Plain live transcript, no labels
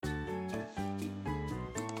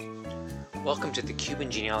Welcome to the Cuban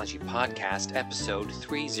Genealogy Podcast, episode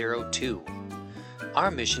 302. Our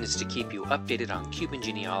mission is to keep you updated on Cuban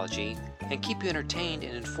genealogy and keep you entertained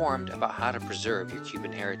and informed about how to preserve your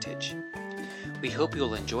Cuban heritage. We hope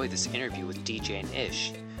you'll enjoy this interview with DJ and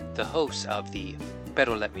Ish, the hosts of the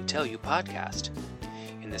Pero Let Me Tell You podcast.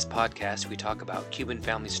 In this podcast, we talk about Cuban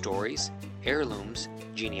family stories, heirlooms,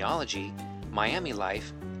 genealogy, Miami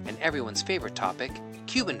life, and everyone's favorite topic,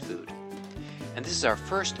 Cuban food. And this is our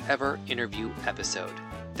first ever interview episode.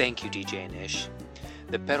 Thank you, DJ and Ish.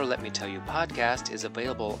 The Pero Let Me Tell You podcast is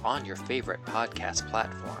available on your favorite podcast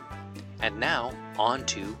platform. And now, on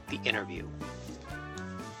to the interview.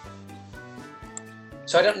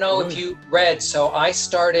 So I don't know if you read, so I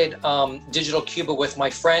started Digital Cuba with my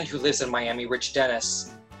friend who lives in Miami, Rich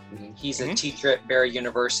Dennis. He's a teacher at Barry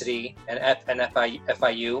University and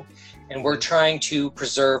FIU. And we're trying to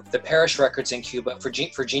preserve the parish records in Cuba for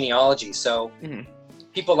genealogy. So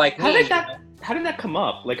people like me. How did that come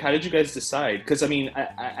up? Like, how did you guys decide? Because, I mean,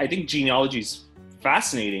 I think genealogy is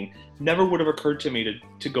fascinating. Never would have occurred to me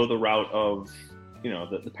to go the route of,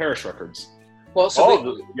 the parish records. Well,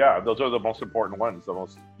 so those are the most important ones. The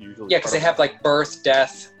most usually. Yeah, because they have like birth,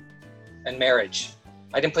 death, and marriage.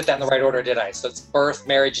 I didn't put that in the right order, did I? So it's birth,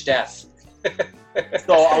 marriage, death.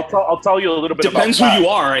 So I'll tell you a little bit. Depends about who you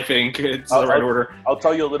are. I think it's the right order. I'll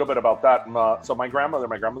tell you a little bit about that. So my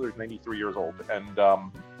grandmother's 93 years old,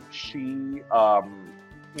 and she,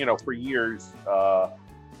 for years,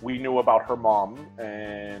 we knew about her mom,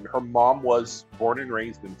 and her mom was born and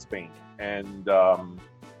raised in Spain and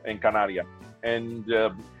in Canaria, and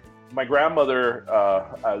my grandmother,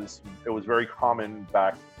 as it was very common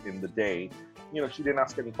back in the day. She didn't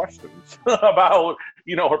ask any questions about,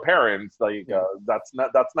 her parents. Like, that's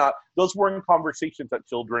not, those weren't conversations that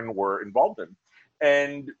children were involved in.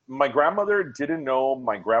 And my grandmother didn't know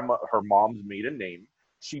her mom's maiden name.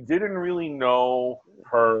 She didn't really know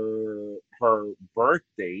her birth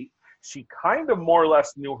date. She kind of more or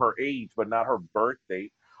less knew her age, but not her birth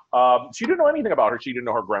date. She didn't know anything about her. She didn't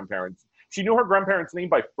know her grandparents. She knew her grandparents' name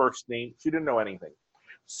by first name. She didn't know anything.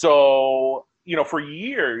 So, for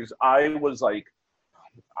years, I was like,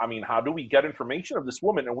 how do we get information of this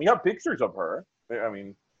woman? And we have pictures of her.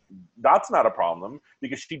 That's not a problem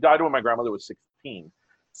because she died when my grandmother was 16.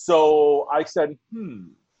 So I said,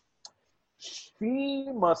 she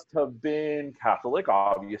must have been Catholic,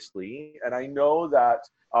 obviously. And I know that,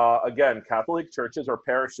 again, Catholic churches or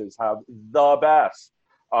parishes have the best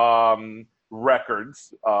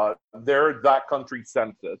records. They're that country's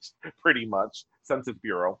census, pretty much, Census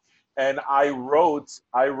Bureau. And I wrote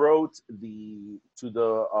to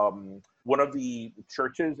one of the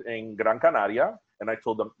churches in Gran Canaria, and I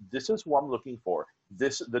told them, this is who I'm looking for.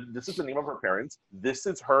 This is the name of her parents. This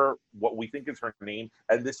is what we think is her name,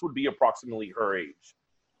 and this would be approximately her age.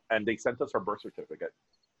 And they sent us her birth certificate.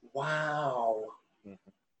 Wow.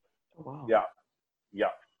 Mm-hmm. Wow.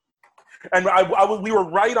 Yeah. And we were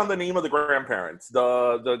right on the name of the grandparents.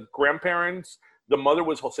 The grandparents. The mother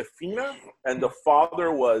was Josefina, and the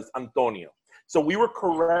father was Antonio. So we were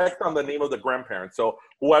correct on the name of the grandparents. So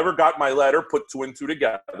whoever got my letter put two and two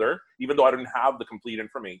together, even though I didn't have the complete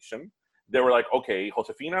information. They were like, okay,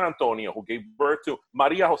 Josefina and Antonio, who gave birth to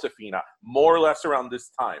Maria Josefina, more or less around this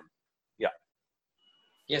time. Yeah.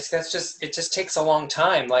 Yes, it just takes a long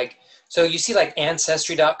time. Like, so you see like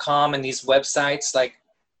Ancestry.com and these websites, like,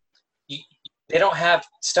 they don't have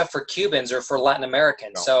stuff for Cubans or for Latin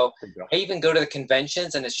Americans. No, so I even go to the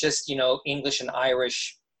conventions and it's just, English and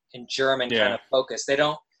Irish and German kind of focus. They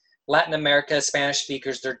don't, Latin America, Spanish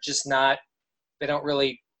speakers, they're just not, they don't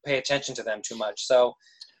really pay attention to them too much. So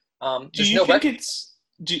do you think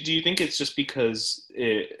it's just because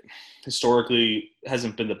it historically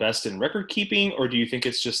hasn't been the best in record keeping, or do you think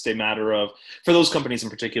it's just a matter of, for those companies in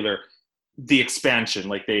particular, the expansion,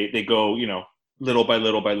 like they go, little by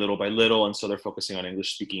little by little by little, and so they're focusing on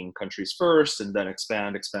English-speaking countries first, and then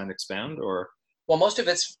expand, or? Well, most of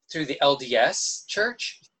it's through the LDS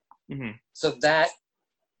Church. Mm-hmm. So that,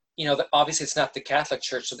 obviously it's not the Catholic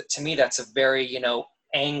Church. So that, to me, that's a very,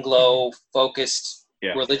 Anglo-focused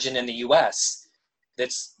religion in the U.S.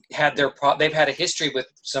 that's had they've had a history with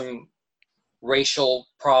some racial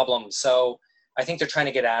problems. So I think they're trying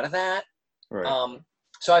to get out of that. Right.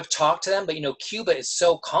 So I've talked to them, but Cuba is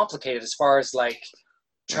so complicated as far as like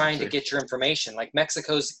trying to get your information. Like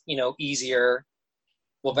Mexico's, easier.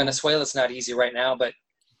 Well, Venezuela's not easy right now, but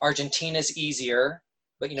Argentina's easier.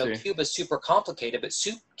 But Cuba's super complicated. But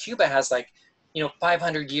Cuba has like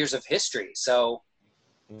 500 years of history, so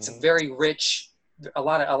it's a very rich, a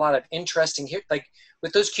lot of interesting here. Like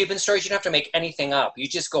with those Cuban stories, you don't have to make anything up. You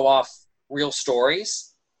just go off real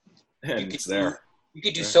stories. And it's there. You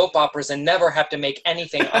could do soap operas and never have to make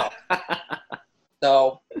anything up.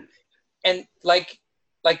 So, and like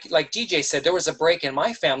DJ said, there was a break in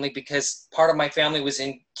my family because part of my family was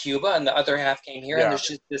in Cuba and the other half came here, and there's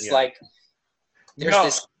just this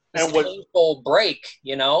this painful break,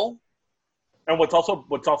 you know. And what's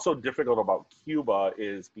also difficult about Cuba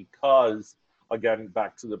is because, again,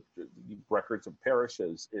 back to the records of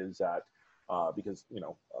parishes, is that because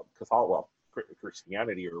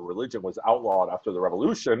Christianity or religion was outlawed after the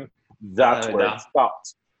revolution, that's where it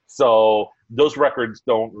stopped. So those records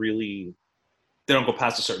don't go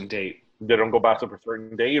past a certain date. They don't go past a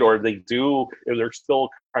certain date, or they do. If there's still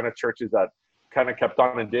kind of churches that kind of kept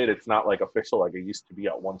on and did. It's not like official like it used to be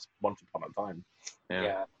at once upon a time.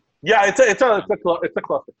 Yeah, it's a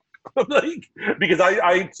cluster. Like, because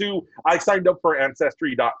I signed up for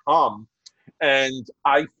Ancestry.com, and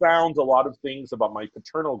I found a lot of things about my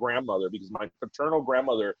paternal grandmother, because my paternal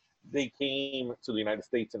grandmother, they came to the United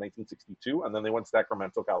States in 1962, and then they went to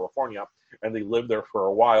Sacramento, California, and they lived there for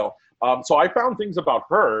a while. So I found things about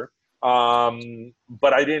her,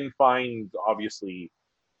 but I didn't find, obviously,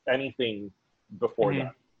 anything before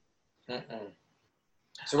that.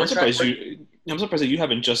 So I'm surprised that you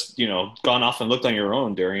haven't just, gone off and looked on your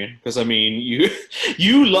own, Darian. Because I mean,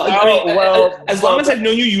 you love. As long as I've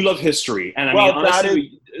known you, you love history, and I mean,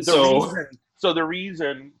 honestly, so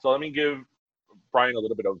let me give Brian a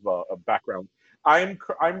little bit of background. I'm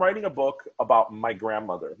writing a book about my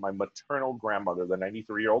grandmother, my maternal grandmother, the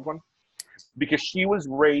 93-year-old one, because she was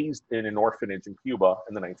raised in an orphanage in Cuba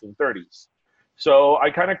in the 1930s. So I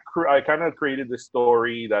kind of created this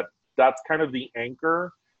story that's kind of the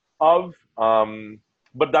anchor of,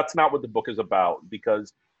 but that's not what the book is about,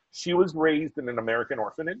 because she was raised in an American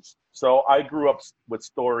orphanage. So I grew up with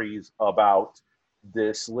stories about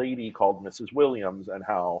this lady called Mrs. Williams and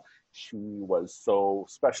how she was so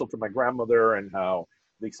special to my grandmother, and how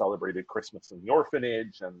they celebrated Christmas in the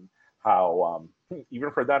orphanage, and how even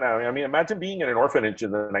for that, I mean, imagine being in an orphanage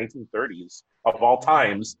in the 1930s of all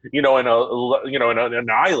times, in an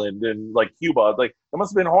island in like Cuba, like that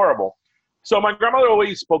must have been horrible. So my grandmother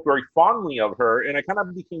always spoke very fondly of her, and I kind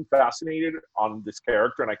of became fascinated on this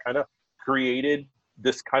character, and I kind of created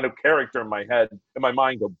this kind of character in my head, in my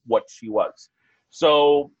mind, of what she was.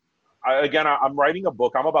 So I'm writing a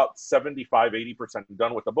book. I'm about 75-80%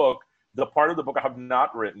 done with the book. The part of the book I have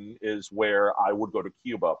not written is where I would go to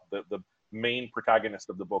Cuba. The main protagonist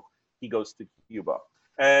of the book, he goes to Cuba.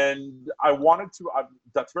 And I wanted to,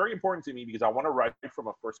 that's very important to me, because I want to write from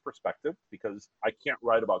a first perspective, because I can't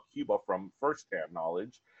write about Cuba from firsthand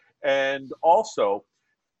knowledge. And also,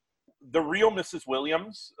 the real Mrs.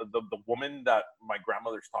 Williams, the woman that my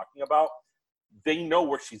grandmother's talking about, they know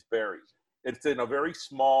where she's buried. It's in a very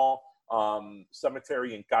small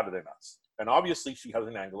cemetery in Cárdenas. And obviously she has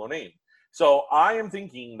an Anglo name. So I am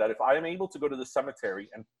thinking that if I am able to go to the cemetery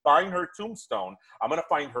and find her tombstone, I'm going to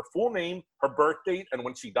find her full name, her birth date, and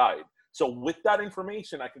when she died. So with that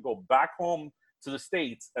information, I could go back home to the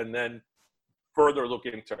States and then further look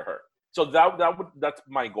into her. So that's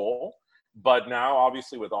my goal. But now,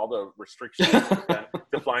 obviously, with all the restrictions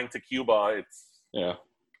to flying to Cuba,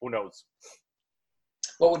 who knows?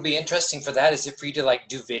 What would be interesting for that is for you to like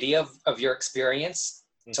do video of your experience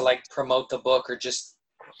to like promote the book, or just.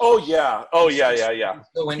 Oh yeah.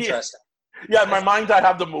 So interesting. Yeah, in my mind I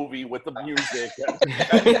have the movie with the music and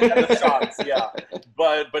the shots. Yeah,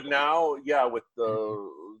 but now, with the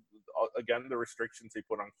restrictions they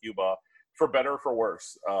put on Cuba, for better or for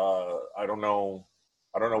worse. I don't know.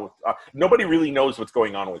 Nobody really knows what's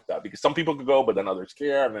going on with that, because some people could go, but then others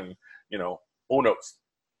can't, and who knows.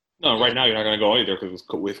 No, right now you're not going to go either because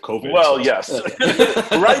with COVID. Well, so. Yes.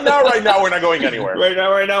 right now we're not going anywhere. Right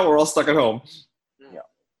now we're all stuck at home. Yeah.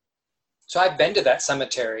 So I've been to that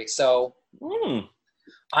cemetery. So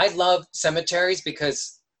I love cemeteries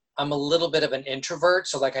because I'm a little bit of an introvert.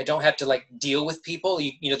 So like I don't have to like deal with people.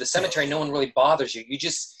 The cemetery, no one really bothers you. You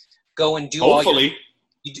just go and do Hopefully.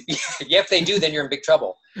 If they do, then you're in big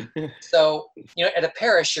trouble. So, at a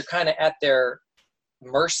parish, you're kind of at their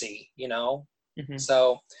mercy, Mm-hmm.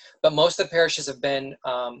 So, but most of the parishes have been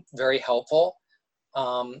very helpful,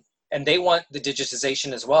 and they want the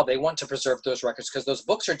digitization as well. They want to preserve those records because those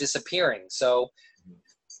books are disappearing. So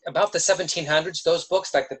about the 1700s, those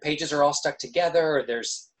books, like the pages are all stuck together, or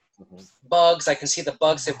there's bugs. I can see the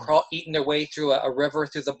bugs have eaten their way through a river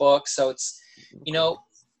through the book. So it's,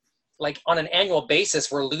 like on an annual basis,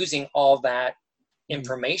 we're losing all that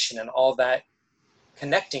information and all that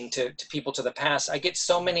connecting to people to the past. I get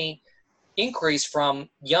so many inquiries from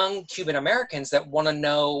young Cuban Americans that want to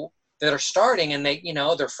know, that are starting, and they,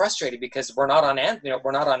 they're frustrated because we're not on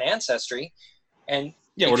Ancestry. And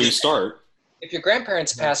where do you start? if your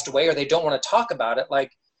grandparents passed away or they don't want to talk about it,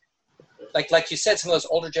 like you said, some of those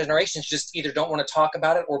older generations just either don't want to talk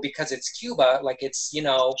about it, or because it's Cuba, like it's,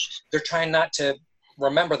 they're trying not to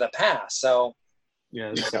remember the past. So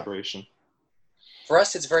yeah, the separation. For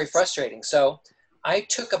us, it's very frustrating. So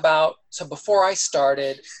before I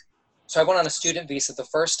started, I went on a student visa the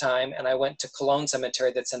first time, and I went to Colon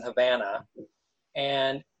Cemetery that's in Havana.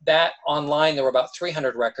 And that online, there were about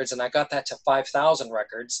 300 records, and I got that to 5,000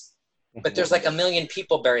 records. But there's like 1 million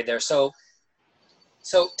people buried there. So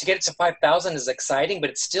to get it to 5,000 is exciting, but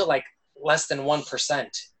it's still like less than 1%.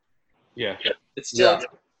 Yeah. It's still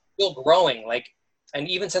growing. Like, and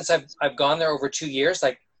even since I've gone there over 2 years,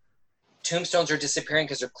 like tombstones are disappearing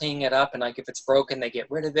because they're cleaning it up. And like, if it's broken, they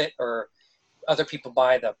get rid of it, or other people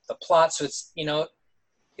buy the plot. So it's,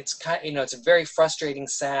 it's it's a very frustrating,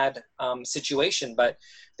 sad situation, but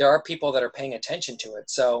there are people that are paying attention to it.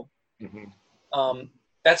 So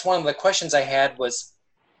that's one of the questions I had was,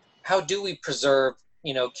 how do we preserve,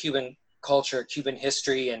 Cuban culture, Cuban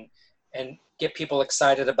history, and get people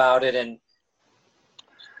excited about it? And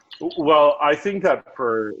well, I think that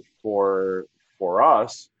for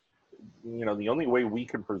us, the only way we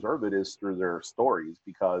can preserve it is through their stories,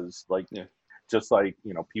 because just like,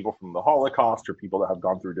 people from the Holocaust or people that have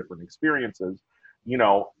gone through different experiences,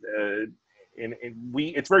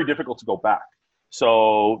 it's very difficult to go back.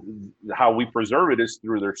 So how we preserve it is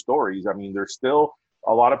through their stories. I mean, there's still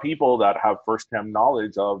a lot of people that have firsthand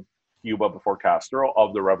knowledge of Cuba before Castro,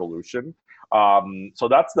 of the revolution. So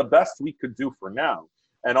that's the best we could do for now.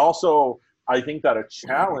 And also, I think that a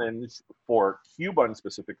challenge for Cuba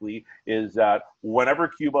specifically is that whenever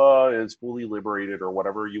Cuba is fully liberated, or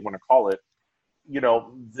whatever you want to call it,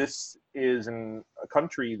 this is a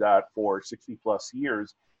country that for 60 plus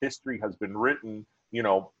years, history has been written,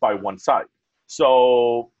 by one side.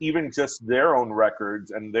 So even just their own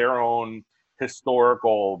records and their own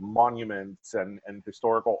historical monuments and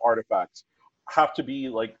historical artifacts have to be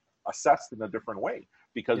like assessed in a different way,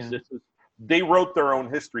 because they wrote their own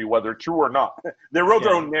history, whether true or not. They wrote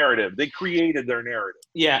their own narrative. They created their narrative.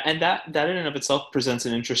 Yeah, and that in and of itself presents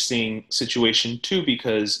an interesting situation too,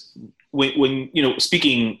 because when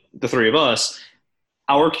speaking the three of us,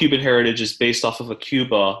 our Cuban heritage is based off of a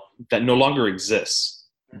Cuba that no longer exists.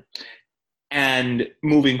 And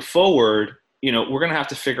moving forward, we're going to have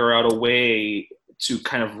to figure out a way to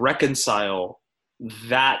kind of reconcile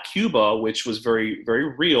that Cuba, which was very,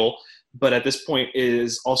 very real, but at this point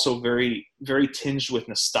is also very, very tinged with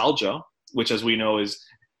nostalgia, which, as we know, is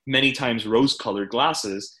many times rose-colored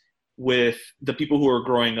glasses, with the people who are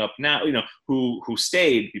growing up now, who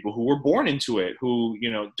stayed, people who were born into it, who,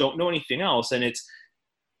 don't know anything else. And it's,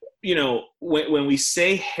 when we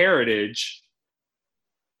say heritage,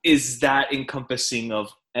 is that encompassing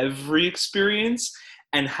of every experience,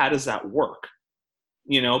 and how does that work?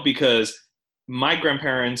 Because my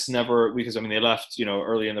grandparents never, because they left,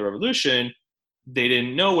 early in the revolution. They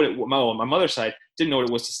didn't know my mother's side didn't know what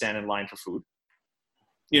it was to stand in line for food.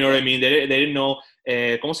 You know what I mean? They didn't know,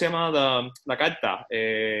 ¿cómo se llama la carta?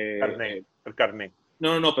 El carnet.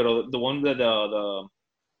 No, pero the one that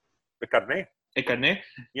the carnet. El carnet.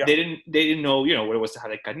 Yeah. They didn't know, what it was to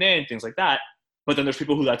have a carnet and things like that. But then there's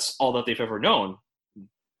people who that's all that they've ever known.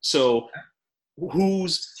 So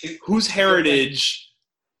whose heritage,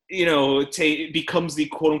 becomes the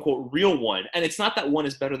quote unquote real one? And it's not that one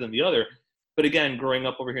is better than the other. But again, growing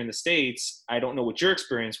up over here in the States, I don't know what your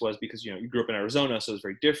experience was, because, you grew up in Arizona, so it's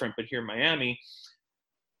very different. But here in Miami,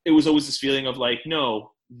 it was always this feeling of like,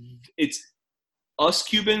 no, it's us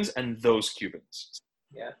Cubans and those Cubans.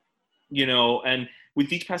 Yeah. And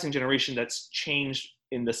with each passing generation, that's changed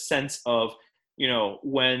in the sense of,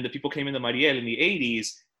 when the people came in the Mariel in the 80s,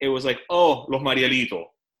 it was like, oh, los Marielitos.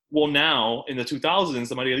 Well, now in the 2000s,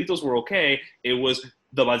 the Marielitos were okay. It was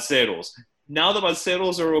the Balseros. Now the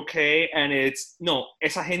Balseros are okay, and it's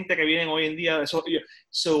esa gente que vienen hoy en día.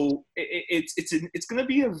 So it's going to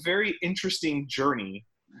be a very interesting journey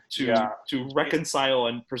to reconcile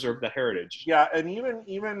and preserve that heritage. Yeah, and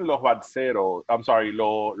even los Balseros, I'm sorry,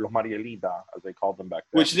 los Marielitas, as they called them back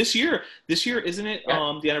then. Which this year, isn't it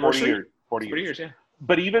the anniversary? 40 years, yeah.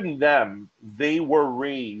 But even them, they were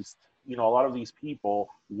raised, a lot of these people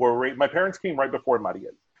were raised. My parents came right before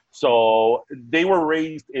Mariel. So they were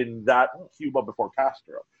raised in that Cuba before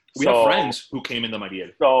Castro. We have friends who came in the Mariel.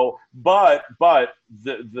 So, but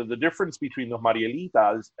the difference between the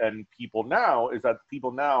Marielitas and people now is that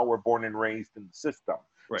people now were born and raised in the system.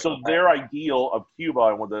 Right. So their ideal of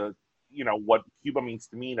Cuba and what Cuba means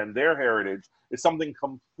to mean and their heritage is something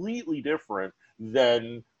completely different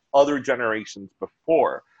than other generations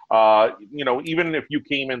before. Even if you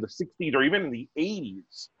came in the 60s or even in the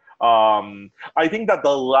 80s, I think that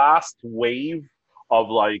the last wave of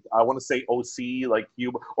like, I want to say OC, like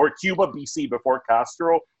Cuba or Cuba BC before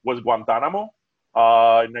Castro was Guantanamo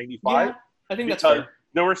in 95. Yeah, I think that's fair.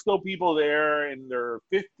 There were still people there in their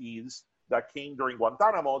 50s that came during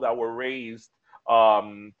Guantanamo that were raised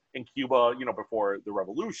in Cuba, before the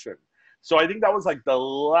revolution. So I think that was like the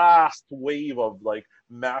last wave of like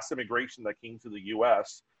mass immigration that came to the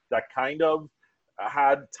U.S. that kind of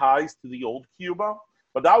had ties to the old Cuba,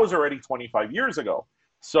 but that was already 25 years ago.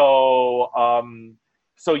 So,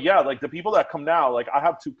 yeah, like the people that come now, like I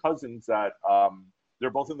have two cousins that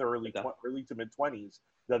they're both in their early to mid 20s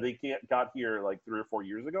that they got here like 3 or 4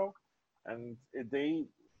 years ago, and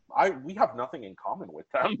we have nothing in common with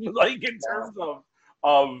them, like in terms of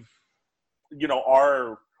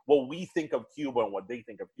our what we think of Cuba and what they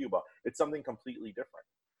think of Cuba. It's something completely different.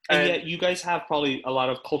 And yet you guys have probably a lot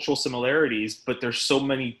of cultural similarities, but there's so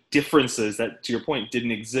many differences that, to your point, didn't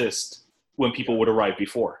exist when people would arrive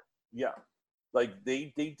before. Yeah. Like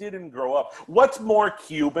they didn't grow up. What's more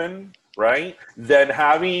Cuban, right, than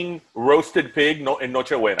having roasted pig in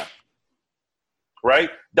Nochebuena? Right?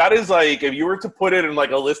 That is like, if you were to put it in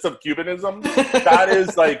like a list of Cubanism, that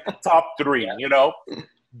is like top 3,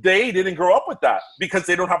 They didn't grow up with that because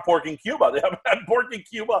they don't have pork in Cuba. They haven't had pork in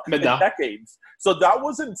Cuba in decades. So that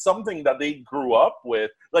wasn't something that they grew up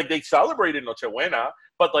with. Like they celebrated Nochebuena,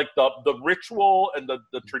 but like the ritual and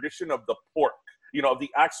the tradition of the pork, the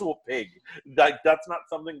actual pig, that's not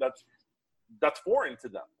something that's foreign to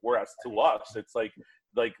them. Whereas to us, it's like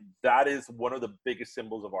that is one of the biggest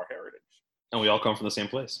symbols of our heritage. And we all come from the same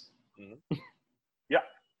place. Mm-hmm. Yeah.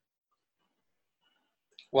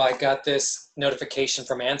 Well, I got this notification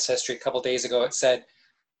from Ancestry a couple days ago. It said,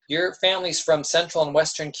 your family's from Central and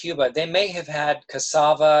Western Cuba. They may have had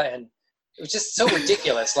cassava, and it was just so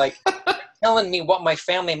ridiculous. Like, telling me what my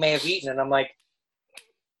family may have eaten, and I'm like,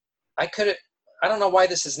 I don't know why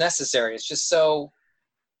this is necessary. It's just so...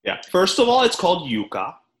 Yeah. First of all, it's called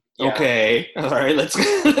yuca. Yeah. Okay. All right.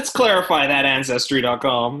 Let's clarify that,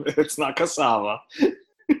 Ancestry.com. It's not cassava.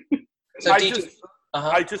 So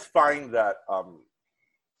I just find that...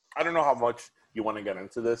 I don't know how much you want to get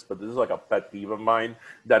into this, but this is like a pet peeve of mine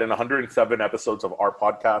that in 107 episodes of our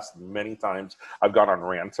podcast, many times I've gone on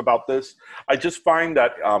rants about this. I just find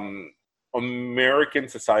that American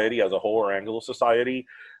society as a whole, or Anglo society,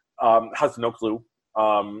 has no clue.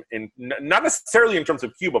 Not necessarily in terms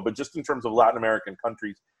of Cuba, but just in terms of Latin American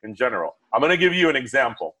countries in general. I'm going to give you an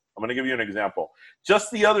example.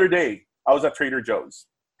 Just the other day, I was at Trader Joe's,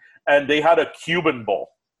 and they had a Cuban bowl.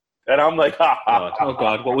 And I'm like, oh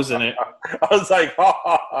God, what was in it? I was like,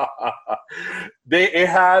 It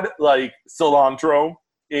had like cilantro.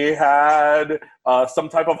 It had some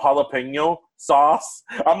type of jalapeno sauce.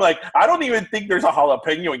 I'm like, I don't even think there's a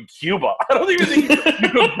jalapeno in Cuba. I don't even think you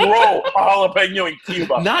could grow a jalapeno in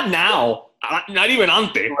Cuba. Not now. Not even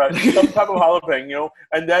ante. Right. Some type of jalapeno.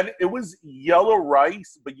 And then it was yellow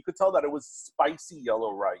rice, but you could tell that it was spicy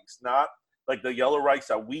yellow rice, not like the yellow rice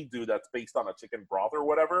that we do that's based on a chicken broth or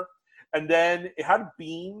whatever. And then it had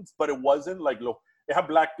beans, but it wasn't like, it had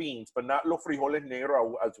black beans, but not los frijoles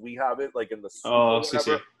negros as we have it, like in the soup or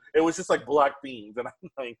whatever. Sí. It was just like black beans. And I'm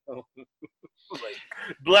like,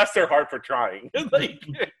 bless their heart for trying. Like,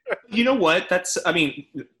 you know what?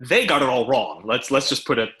 They got it all wrong. Let's just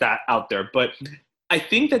put that out there. But I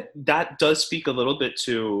think that does speak a little bit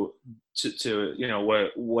to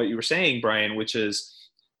what you were saying, Brian, which is,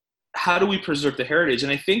 how do we preserve the heritage?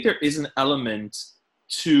 And I think there is an element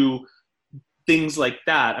to things like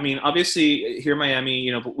that. I mean, obviously here in Miami,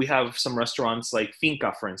 we have some restaurants like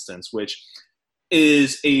Finca, for instance, which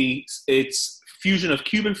is it's fusion of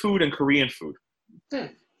Cuban food and Korean food.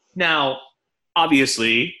 Now,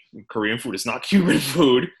 obviously, Korean food is not Cuban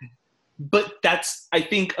food, but that's, I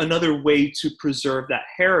think, another way to preserve that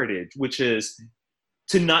heritage, which is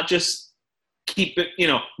to not just keep it,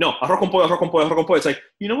 no, arroz con pollo, arroz con pollo, arroz con pollo. It's like,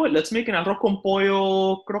 you know what? Let's make an arroz con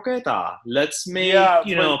pollo croqueta. Let's make,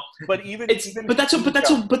 but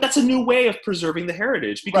that's a new way of preserving the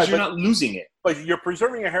heritage because you're not losing it. But you're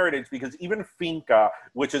preserving a heritage because even Finca,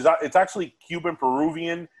 which is it's actually Cuban,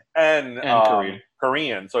 Peruvian, and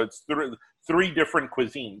Korean. So it's three different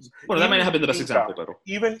cuisines. Well, that might have been the best example, but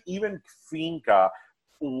even Finca,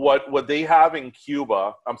 what they have in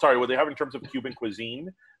Cuba, what they have in terms of Cuban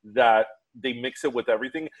cuisine that they mix it with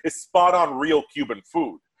everything, is spot on real Cuban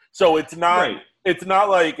food. So it's not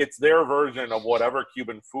like it's their version of whatever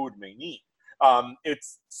Cuban food may need.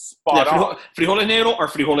 It's spot on. Frijoles negro are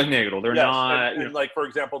frijoles negro. They're not. And like, for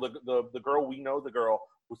example, the girl we know, the girl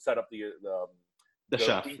who set up the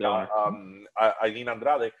chef, Eileen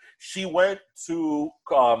Andrade, she went to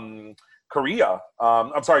Korea.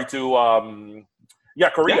 I'm sorry, to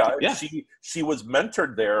Korea. Yeah. She was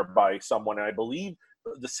mentored there by someone, and I believe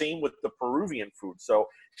the same with the Peruvian food. So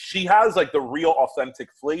she has like the real authentic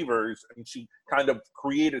flavors, and she kind of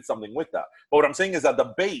created something with that. But what I'm saying is that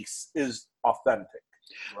the base is authentic,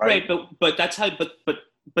 right? But that's how.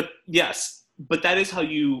 But yes, but that is how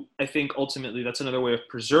you. I think ultimately that's another way of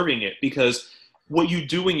preserving it, because what you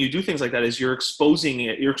do when you do things like that is you're exposing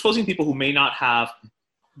it. You're exposing people who may not have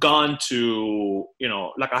gone to,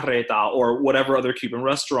 La Carreta or whatever other Cuban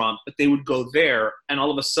restaurant, but they would go there, and all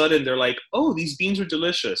of a sudden they're like, oh, these beans are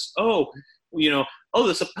delicious. Oh,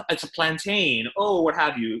 it's a plantain. Oh, what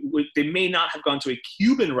have you. They may not have gone to a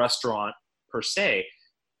Cuban restaurant per se.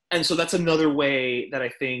 And so that's another way that I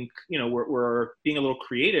think, we're being a little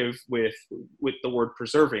creative with the word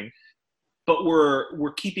preserving, but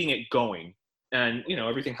we're keeping it going. And,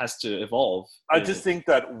 everything has to evolve. I just think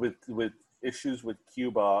that with issues with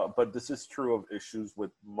Cuba, but this is true of issues with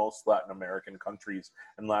most Latin American countries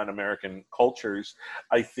and Latin American cultures.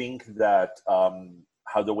 I think that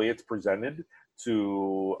how the way it's presented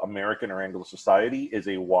to American or Anglo society is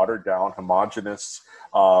a watered down, homogenous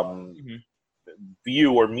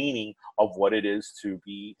view or meaning of what it is to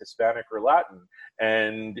be Hispanic or Latin.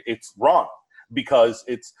 And it's wrong, because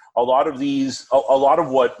it's a lot of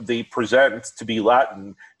what they present to be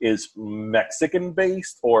Latin is Mexican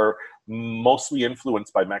based or mostly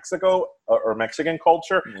influenced by Mexico or Mexican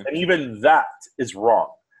culture. Mm-hmm. And even that is wrong,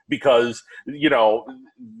 because,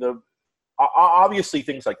 obviously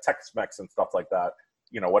things like Tex-Mex and stuff like that,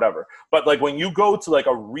 whatever. But like when you go to like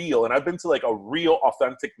and I've been to like a real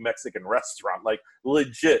authentic Mexican restaurant, like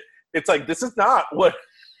legit, it's like, this is not what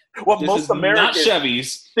most Americans not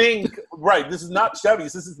Chevys think. Right. This is not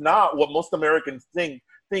Chevys. This is not what most Americans think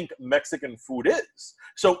Mexican food is.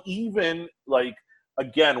 So even like,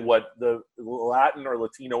 again, what the Latin or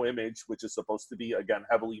Latino image, which is supposed to be, again,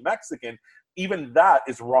 heavily Mexican, even that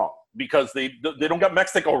is wrong, because they don't get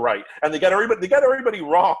Mexico right, and they get everybody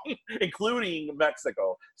wrong, including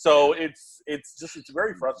Mexico. So it's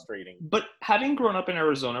very frustrating. But having grown up in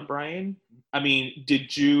Arizona, Brian, I mean,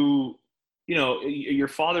 did you, your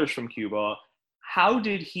father's from Cuba. How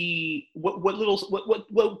did he?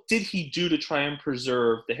 What did he do to try and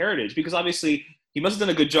preserve the heritage? Because obviously, he must have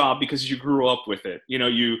done a good job, because you grew up with it.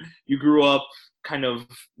 You grew up kind of,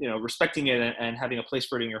 respecting it and having a place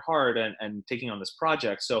for it in your heart and taking on this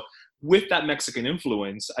project. So with that Mexican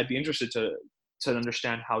influence, I'd be interested to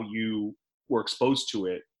understand how you were exposed to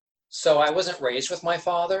it. So I wasn't raised with my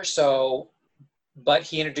father, but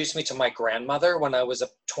he introduced me to my grandmother when I was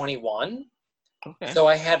 21. Okay. So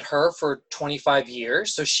I had her for 25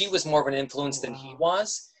 years. So she was more of an influence than he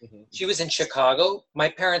was. Mm-hmm. She was in Chicago. My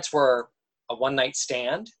parents were a one-night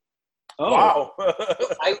stand. Oh, wow.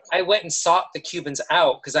 I went and sought the Cubans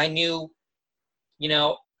out because I knew,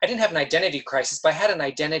 I didn't have an identity crisis, but I had an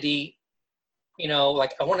identity,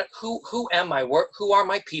 like I wanted, who am I? Who are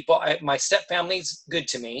my people? My step family's good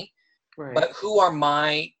to me, right. But who are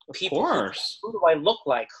my people? Of course. Who do I look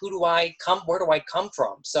like? Where do I come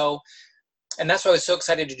from? So, and that's why I was so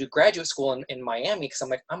excited to do graduate school in Miami, because I'm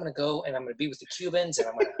like, I'm going to go and I'm going to be with the Cubans, and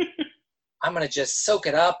I'm going to just soak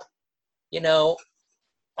it up.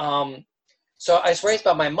 So I was raised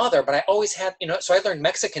by my mother, but I always had, so I learned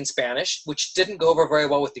Mexican Spanish, which didn't go over very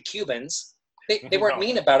well with the Cubans. They weren't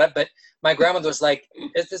mean about it, but my grandmother was like,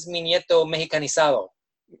 "Este es mi nieto mexicanizado."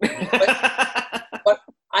 But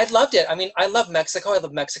I loved it. I mean, I love Mexico. I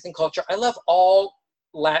love Mexican culture. I love all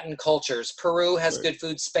Latin cultures. Peru has good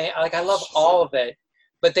food. Spain, I love all of it.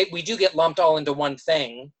 But we do get lumped all into one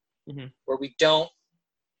thing, mm-hmm. where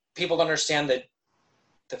people don't understand the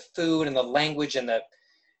food and the language and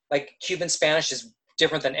like Cuban Spanish is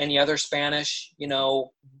different than any other Spanish,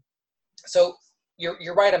 So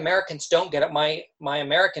you're right. Americans don't get it. My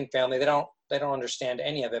American family, they don't understand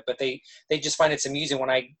any of it, but they just find it's amusing when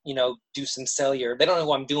I, do some cellular. They don't know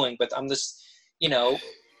what I'm doing, but I'm just,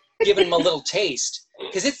 giving them a little taste,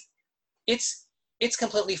 because it's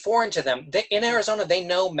completely foreign to them. In Arizona, they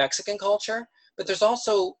know Mexican culture, but there's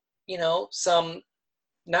also, some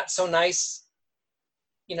not so nice,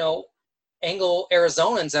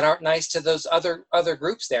 Anglo-Arizonans that aren't nice to those other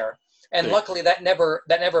groups there. And luckily that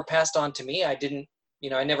never passed on to me. I didn't,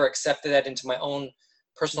 I never accepted that into my own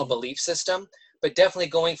personal belief system, but definitely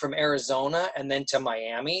going from Arizona and then to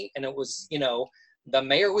Miami. And it was, the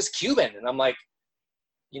mayor was Cuban, and I'm like,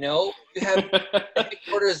 you have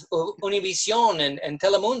headquarters Univision and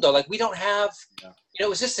Telemundo. Like, we don't have, it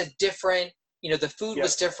was just a different, the food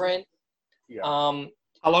was different. Yeah. How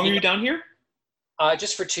long were you down here?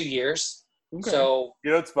 Just for 2 years. Okay. So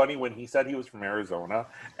it's funny when he said he was from Arizona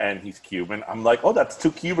and he's Cuban. I'm like, oh, that's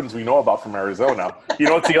 2 Cubans we know about from Arizona.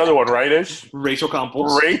 It's the other one, right? Ish Rachel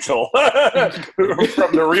Campos. Rachel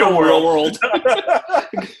from the real world.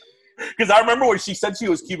 Because I remember when she said she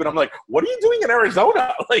was Cuban, I'm like, what are you doing in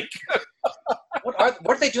Arizona? Like, what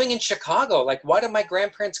are they doing in Chicago? Like, why did my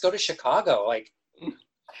grandparents go to Chicago? Like,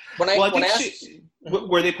 were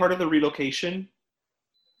they part of the relocation?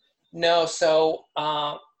 No, so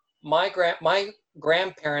my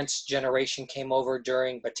grandparents' generation came over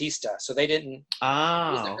during Batista, so they didn't. It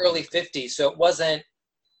was the early 50s, so it wasn't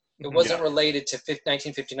related to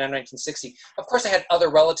 1959, 1960. Of course, I had other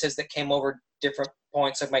relatives that came over different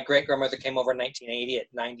points. Like my great grandmother came over in 1980 at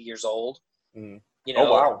 90 years old. Mm.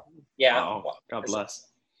 Oh wow! Yeah, wow. God bless.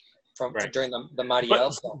 From during the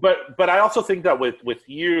Mariel. But I also think that with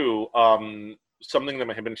you, something that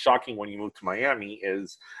may have been shocking when you moved to Miami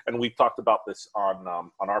is, and we've talked about this on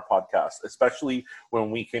our podcast, especially when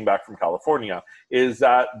we came back from California, is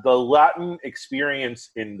that the Latin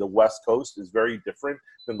experience in the West Coast is very different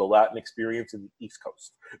than the Latin experience in the East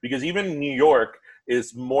Coast. Because even New York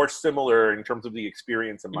is more similar in terms of the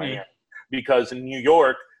experience in Miami. Because in New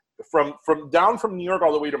York, from New York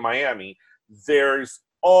all the way to Miami, there's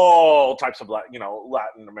all types of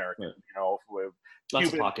Latin American, with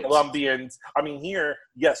Cubans, Colombians. I mean, here,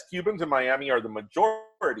 yes, Cubans in Miami are the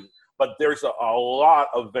majority, but there's a lot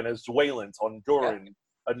of Venezuelans, Hondurans,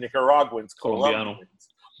 Nicaraguans, Colombians.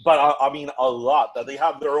 But I mean, a lot that they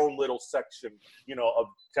have their own little section, of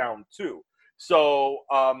town too. So,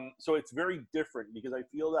 so it's very different because I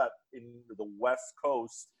feel that in the West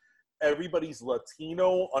Coast, everybody's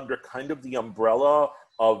Latino under kind of the umbrella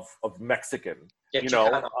of Mexican.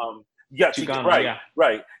 Yes, Chicano, right,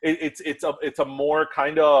 right. It's a more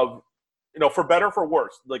kind of, for better or for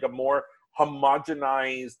worse, like a more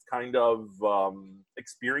homogenized kind of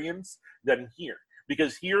experience than here.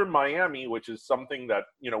 Because here in Miami, which is something that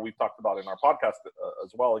we've talked about in our podcast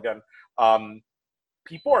as well. Again,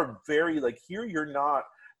 people are very like here. You're not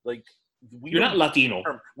like you're not Latino.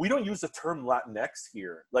 We don't use the term Latinx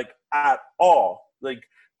here, like at all. Like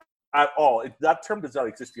at all. That term does not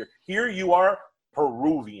exist here. Here you are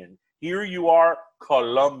Peruvian. Here you are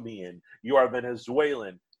Colombian. You are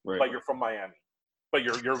Venezuelan, but you're from Miami. But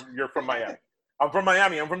you're from Miami. I'm from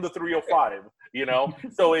Miami. I'm from the 305.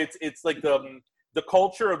 So it's like the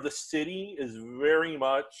culture of the city is very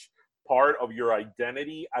much part of your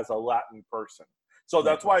identity as a Latin person. So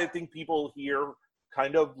that's why I think people here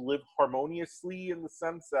kind of live harmoniously in the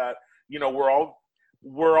sense that we're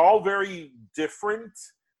all very different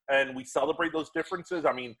and we celebrate those differences.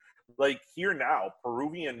 I mean, like here now,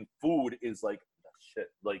 Peruvian food is like shit.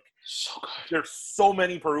 Like so good. There's so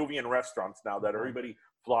many Peruvian restaurants now that everybody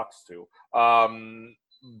flocks to.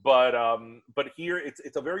 But here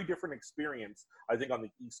it's a very different experience, I think, on the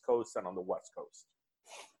East Coast and on the West Coast.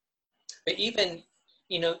 But even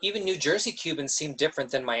New Jersey Cubans seem different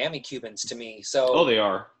than Miami Cubans to me. So they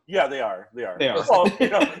are. Yeah, they are. Well,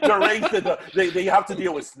 they're raised in they have to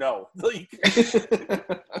deal with snow. Like,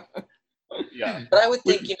 yeah. But I would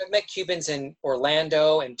think, I've met Cubans in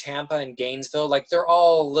Orlando and Tampa and Gainesville. Like they're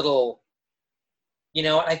all little,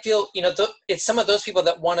 I feel, it's some of those people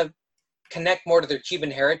that want to connect more to their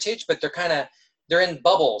Cuban heritage, but they're in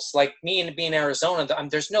bubbles. Like me and being in Arizona,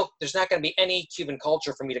 there's not going to be any Cuban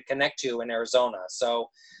culture for me to connect to in Arizona. So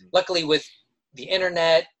luckily with the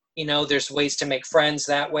internet, there's ways to make friends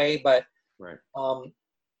that way, but. Right.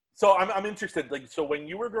 So I'm interested. Like, so when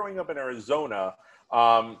you were growing up in Arizona,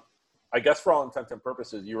 I guess for all intents and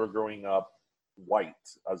purposes, you were growing up white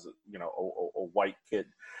as a white kid.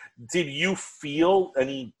 Did you feel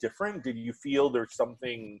any different? Did you feel there's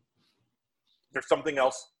something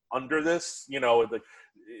else under this?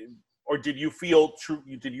 Or did you feel true?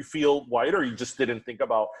 Did you feel white, or you just didn't think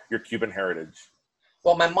about your Cuban heritage?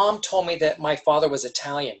 Well, my mom told me that my father was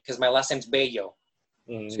Italian because my last name's Bello.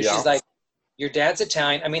 So she's like, your dad's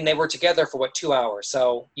Italian. I mean, they were together for 2 hours,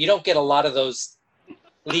 so you don't get a lot of those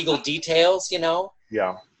legal details,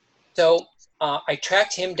 Yeah. So I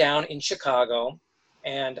tracked him down in Chicago,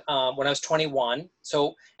 and when I was 21.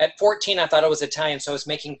 So at 14, I thought I was Italian, so I was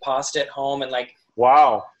making pasta at home and like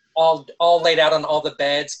wow, all laid out on all the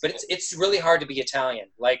beds. But it's really hard to be Italian.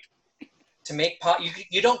 Like to make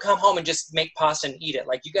you don't come home and just make pasta and eat it.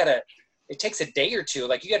 Like it takes a day or two.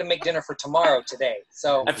 Like you got to make dinner for tomorrow today.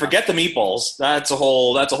 So and forget the meatballs. That's a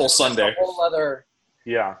whole Sunday. A whole other.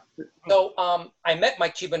 Yeah. So I met my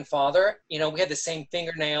Cuban father. We had the same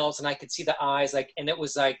fingernails, and I could see the eyes. Like, and it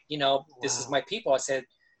was like, this is my people. I said,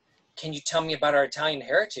 "Can you tell me about our Italian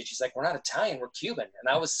heritage?" He's like, "We're not Italian. We're Cuban." And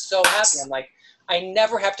I was so happy. I'm like, I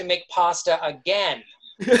never have to make pasta again.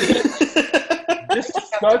 This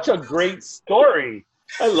is such a great story.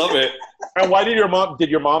 I love it. And why did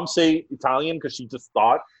your mom say Italian? Because she just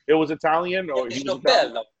thought it was Italian? Or he was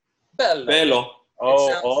Italian? Bello.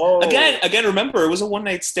 Again, remember, it was a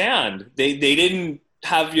one-night stand. They didn't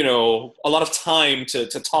have, a lot of time to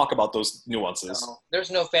talk about those nuances. No,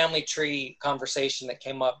 there's no family tree conversation that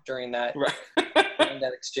came up during that, right. during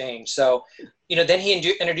that exchange. So, then he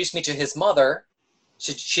introduced me to his mother.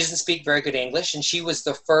 She doesn't speak very good English, and she was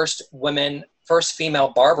the first female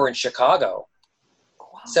barber in Chicago.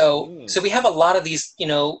 Wow. So we have a lot of these,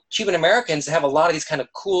 Cuban Americans have a lot of these kind of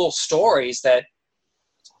cool stories that,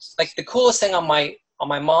 like, the coolest thing on my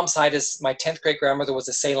mom's side is my 10th great grandmother was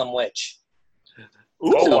a Salem witch.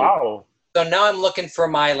 Ooh, so, wow. So now I'm looking for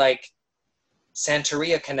my, like,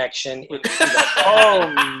 Santeria connection. You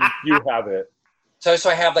have it. So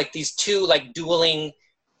I have, like, these two, like, dueling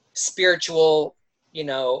spiritual,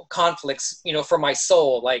 conflicts, for my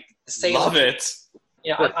soul. Like, the Salem. Love it.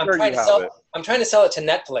 I'm trying to sell it to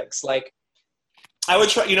Netflix. Like, I would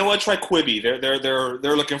try. You know what? Try Quibi.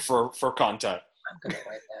 They're looking for content. I'm gonna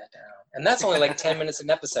write that down. And that's only like 10 minutes an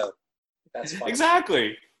episode. That's fun.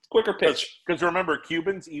 Exactly. Quicker pitch. Because remember,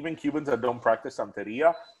 even Cubans that don't practice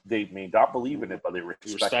Santeria, they may not believe in it, but they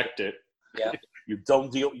respect it. Yeah. You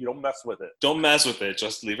don't mess with it. Don't mess with it.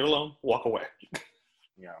 Just leave it alone. Walk away.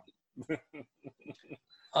 Yeah.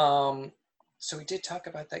 So we did talk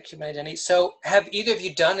about that Cuban identity. So have either of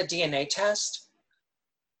you done a DNA test?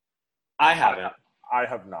 I haven't. I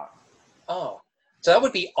have not. Oh, so that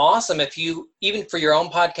would be awesome if you, even for your own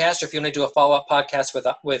podcast, or if you want to do a follow-up podcast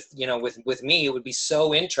with me, it would be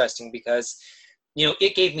so interesting because,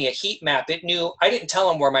 it gave me a heat map. It knew, I didn't tell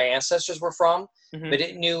them where my ancestors were from, but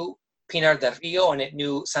it knew Pinar del Rio and it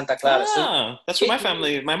knew Santa Clara. That's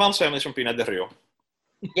where my mom's family is from Pinar del Rio.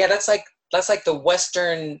 Yeah, that's like the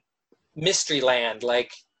Western mystery land.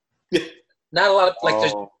 Like, not a lot of, like,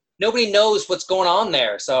 there's nobody knows what's going on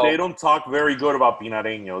there. So they don't talk very good about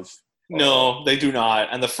Pinareños. No, they do not.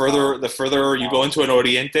 And the further you go into an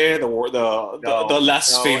Oriente, the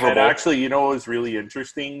less favorable. And actually, it was really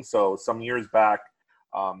interesting. So some years back,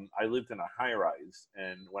 I lived in a high-rise.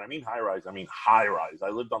 And when I mean high-rise, I mean high-rise. I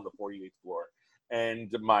lived on the 48th floor.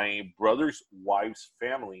 And my brother's wife's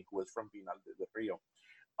family, who was from Pinar del Rio,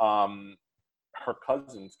 her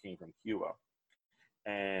cousins came from Cuba.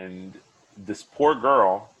 And this poor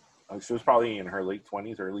girl, she was probably in her late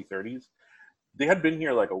 20s, early 30s. They had been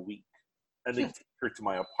here like a week. And they took her to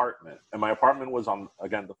my apartment. And my apartment was on,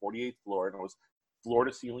 again, the 48th floor. And it was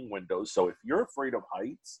floor-to-ceiling windows. So if you're afraid of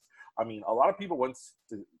heights, I mean, a lot of people went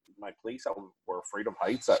to my place that were afraid of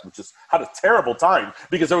heights that just had a terrible time.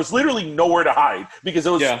 Because there was literally nowhere to hide. Because it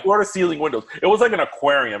was floor-to-ceiling windows. It was like an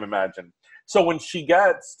aquarium, imagine. So when she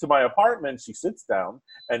gets to my apartment, she sits down.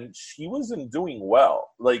 And she wasn't doing well.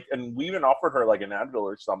 Like, and we even offered her like an Advil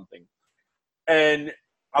or something. And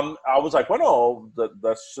I was like, well, no,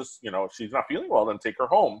 that's just, she's not feeling well, then take her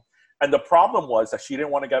home. And the problem was that she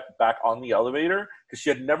didn't want to get back on the elevator because she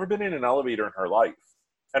had never been in an elevator in her life.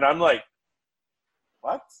 And I'm like,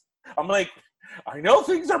 what? I'm like, I know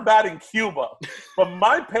things are bad in Cuba, but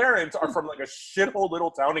my parents are from like a shithole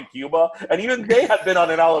little town in Cuba. And even they had been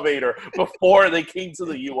on an elevator before they came to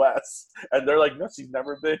the U.S. And they're like, no, she's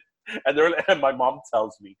never been. And my mom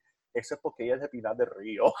tells me, except porque ella es de Pinar del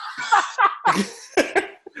Rio.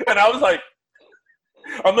 And I'm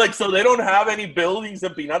like, so they don't have any buildings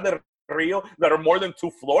in Pinar del Rio that are more than 2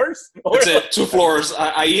 floors? That's it, 2 floors.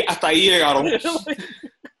 Hasta ahí llegaron. I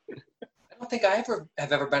don't think I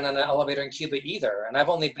have ever been on an elevator in Cuba either. And I've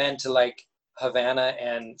only been to like Havana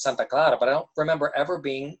and Santa Clara, but I don't remember ever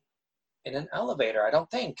being in an elevator. I don't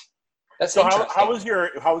think. That's so. How was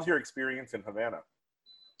your experience in Havana?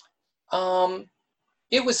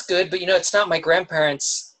 It was good, but it's not my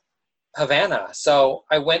grandparents' Havana. So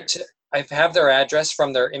I have their address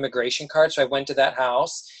from their immigration card. So I went to that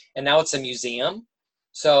house and now it's a museum.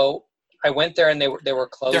 So I went there and they were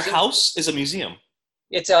closing. Their house is a museum.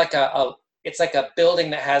 It's like a building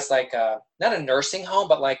that has like not a nursing home,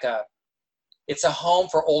 but it's a home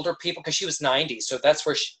for older people because she was 90. So that's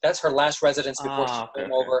her last residence before she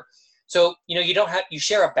came over. So, you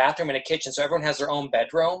share a bathroom and a kitchen. So everyone has their own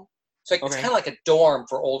bedroom. So it's kind of like a dorm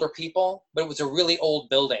for older people, but it was a really old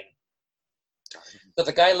building. So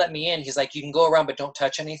the guy let me in. He's like, you can go around, but don't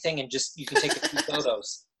touch anything, and just you can take a few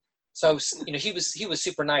photos. So he was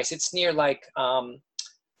super nice. It's near like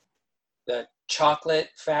the chocolate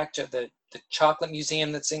factory, the chocolate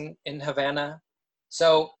museum that's in Havana.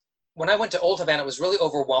 So when I went to Old Havana, it was really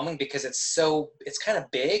overwhelming because it's kind of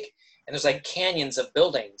big, and there's like canyons of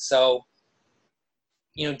buildings. So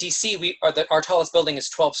DC, our tallest building is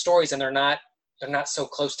 12 stories, and they're not so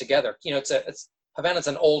close together. It's Havana's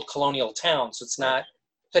an old colonial town, so it's not.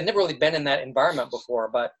 So I'd never really been in that environment before,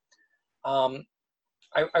 but I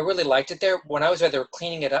really liked it there. When I was there, they were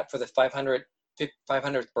cleaning it up for the 500th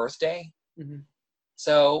birthday. Mm-hmm.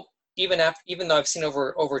 So even though I've seen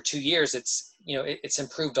over 2 years, it's it's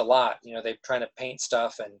improved a lot. They're trying to paint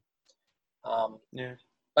stuff and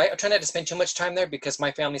I try not to spend too much time there because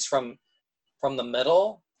my family's from the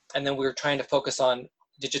middle, and then we were trying to focus on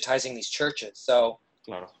digitizing these churches. So.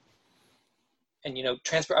 Claro. And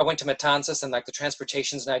I went to Matanzas, and like the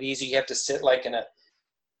transportation's not easy. You have to sit like in a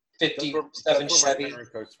 57 Chevy. My family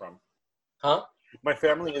comes from. Huh? My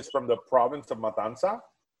family is from the province of Matanza,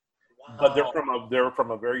 but they're from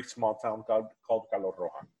a very small town called Calo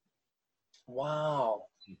Roja. Wow.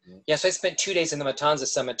 Mm-hmm. Yeah, so I spent 2 days in the Matanzas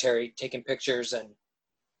cemetery taking pictures, and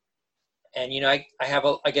I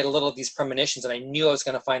get a little of these premonitions, and I knew I was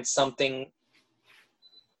going to find something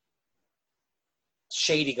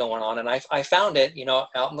shady going on, and I found it,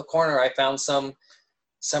 out in the corner. I found some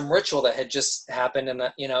ritual that had just happened, and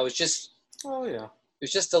it was just it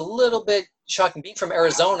was just a little bit shocking being from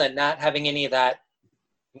Arizona, not having any of that.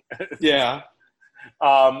 Yeah.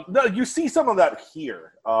 No, you see some of that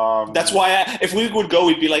here. That's why if we would go,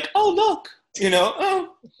 we'd be like, oh look,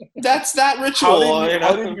 that's that ritual.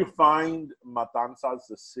 How did you find Matanzas,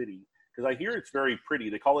 the city? Because I hear it's very pretty.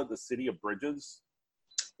 They call it the city of bridges.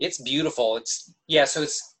 It's beautiful. So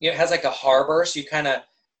it has like a harbor, so you kind of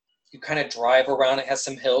drive around. It has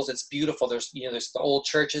some hills. It's beautiful. There's the old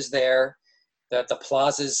churches there. The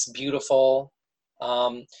plaza's beautiful.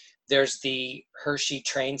 There's the Hershey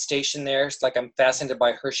train station there. It's like I'm fascinated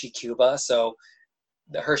by Hershey, Cuba. So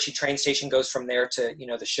the Hershey train station goes from there to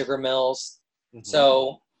the sugar mills. Mm-hmm.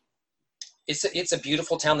 So it's a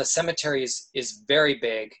beautiful town. The cemetery is very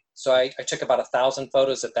big. So I took about 1,000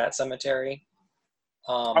 photos at that cemetery.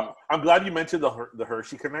 I'm glad you mentioned the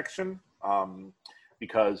Hershey connection,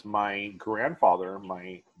 because my grandfather,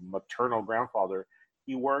 my maternal grandfather,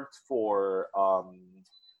 he worked for La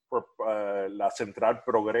Central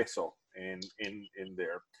Progreso in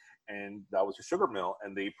there, and that was a sugar mill,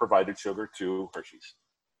 and they provided sugar to Hershey's.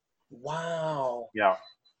 Wow. Yeah.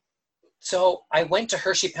 So I went to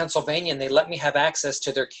Hershey, Pennsylvania, and they let me have access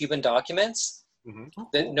to their Cuban documents. Mm-hmm.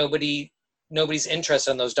 That nobody's interested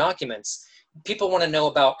in those documents. People want to know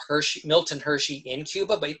about Milton Hershey in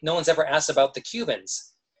Cuba, but no one's ever asked about the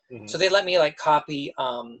Cubans. Mm-hmm. So they let me copy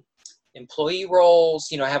employee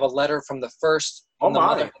rolls. I have a letter from the first.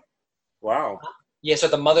 Mother. Wow. Yeah. So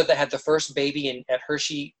the mother that had the first baby at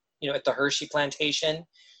Hershey, at the Hershey plantation,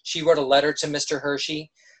 she wrote a letter to Mr.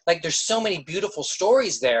 Hershey. There's so many beautiful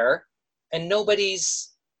stories there, and nobody's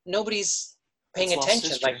paying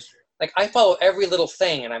attention. I follow every little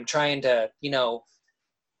thing, and I'm trying to,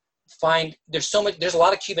 find. There's a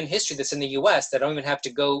lot of Cuban history that's in the U.S. that don't even have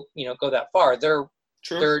to go that far. Their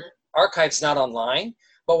archive's not online,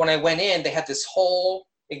 but when I went in, they had this whole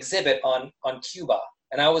exhibit on Cuba,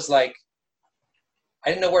 and I was like, I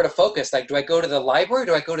didn't know where to focus. Do I go to the library?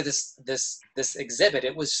 Do I go to this exhibit?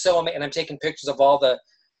 It was so amazing, and I'm taking pictures of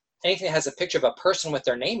anything that has a picture of a person with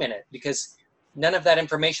their name in it, because none of that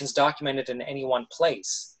information is documented in any one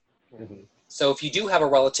place. Mm-hmm. So if you do have a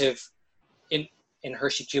relative in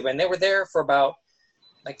Hershey, Cuba, and they were there for about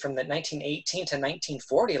from the 1918 to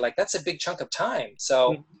 1940, that's a big chunk of time.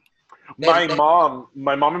 So my mom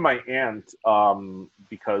and my aunt,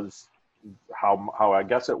 because how I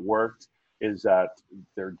guess it worked is that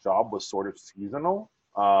their job was sort of seasonal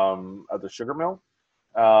at the sugar mill.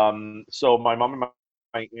 So my mom and my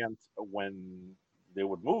aunt, when they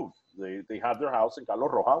would move, they had their house in Calo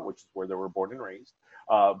Roja, which is where they were born and raised.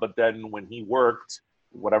 But then when he worked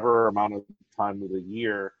whatever amount of time of the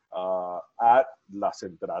year at La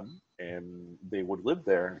Central, and they would live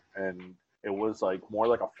there, and it was more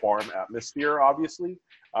like a farm atmosphere, obviously.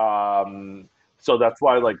 So that's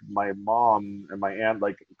why my mom and my aunt,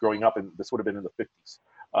 growing up, and this would have been in the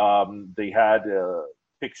 50s, they had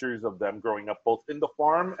pictures of them growing up both in the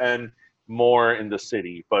farm and more in the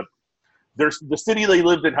city. But the city they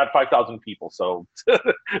lived in had 5,000 people, so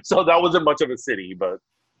so that wasn't much of a city, but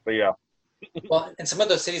yeah. Well, and some of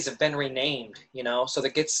those cities have been renamed, so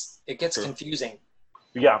it gets confusing.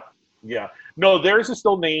 Yeah. No, theirs is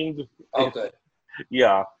still named. Oh, good.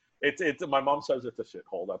 Yeah, it's. My mom says it's a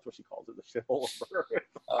shithole. That's what she calls it, the shithole.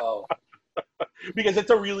 Oh. Because it's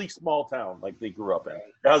a really small town. They grew up in.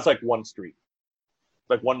 It has one street,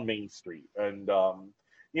 one main street, and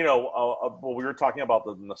when we were talking about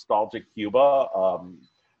the nostalgic Cuba,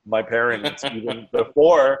 my parents even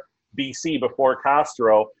before BC, before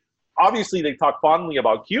Castro. Obviously, they talk fondly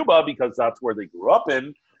about Cuba because that's where they grew up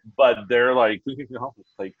in. but they're like,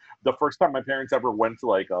 like the first time my parents ever went to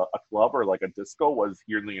like a club or like a disco was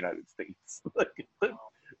here in the United States.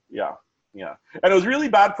 Yeah, yeah, and it was really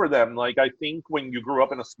bad for them. Like I think when you grew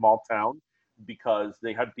up in a small town, because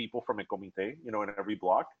they had people from a comité, you know, in every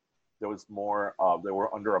block, there was more. They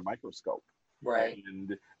were under a microscope, Right.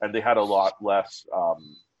 and they had a lot less.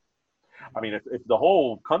 I mean, if the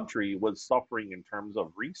whole country was suffering in terms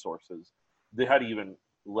of resources, they had even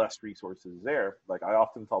less resources there. Like I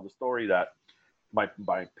often tell the story that my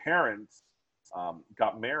parents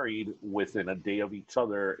got married within a day of each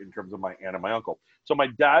other in terms of my aunt and my uncle. So my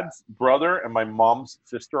dad's brother and my mom's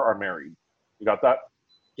sister are married. You got that?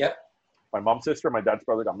 Yep. My mom's sister and my dad's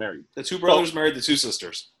brother got married. The two brothers married the two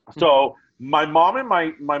sisters. So my mom and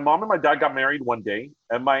my mom and my dad got married one day,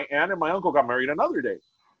 and my aunt and my uncle got married another day.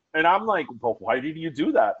 And I'm like, well, why did you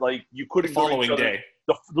do that? Like, you couldn't go to each other.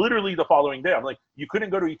 Literally the following day. I'm like, you couldn't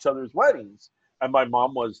go to each other's weddings. And my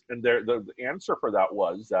mom was, and the answer for that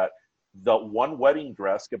was that the one wedding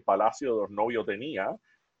dress que Palacio del Novio tenía,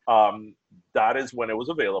 that is when it was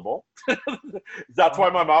available. That's why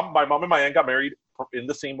my mom and my aunt got married in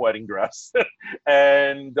the same wedding dress.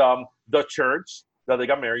 And the church that they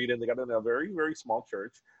got married in, they got in a very, very small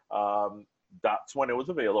church. That's when it was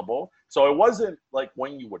available. So it wasn't like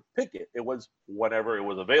when you would pick it. It was whenever it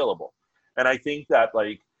was available. And I think that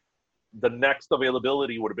like the next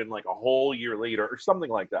availability would have been like a whole year later or something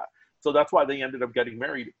like that. So that's why they ended up getting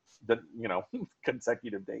married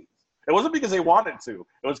consecutive days. It wasn't because they wanted to.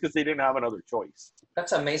 It was because they didn't have another choice.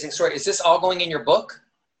 That's an amazing story. Is this all going in your book?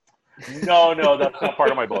 No, that's not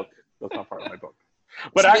part of my book. That's not part of my book.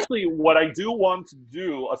 But actually, what I do want to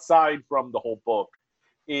do, aside from the whole book,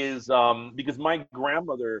 is because my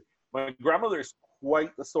grandmother is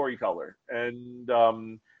quite the storyteller, and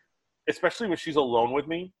especially when she's alone with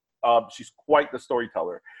me, she's quite the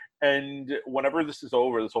storyteller. And whenever this is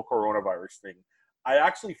over, this whole coronavirus thing, I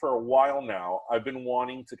actually, for a while now, I've been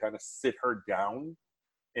wanting to kind of sit her down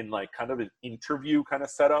in like kind of an interview kind of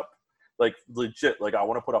setup, like legit. Like I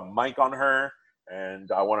want to put a mic on her,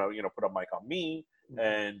 and I want to put a mic on me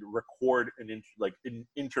and record an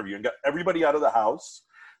interview and get everybody out of the house.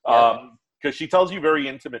 Because she tells you very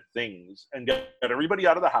intimate things, and get everybody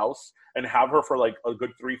out of the house and have her for like a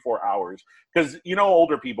good 3-4 hours. Because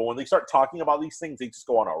older people, when they start talking about these things, they just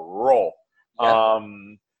go on a roll. Yeah.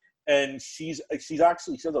 And she has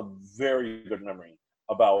a very good memory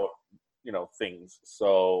about things.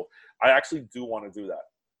 So I actually do want to do that.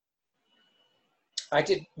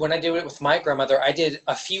 When I did it with my grandmother, I did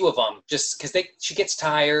a few of them just because she gets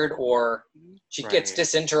tired or she gets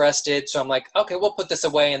disinterested. So I'm like, okay, we'll put this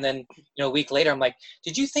away. And then, a week later, I'm like,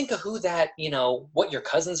 did you think of who that, what your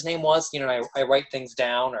cousin's name was? And I write things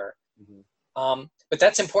down but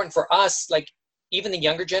that's important for us. Like even the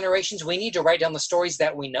younger generations, we need to write down the stories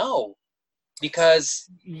that we know because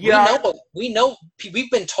we know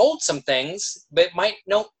we've been told some things, but might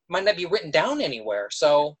not be written down anywhere.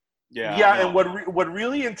 So. Yeah, and what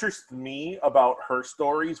really interests me about her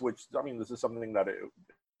stories, which I mean, this is something that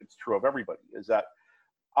it's true of everybody, is that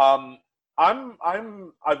I've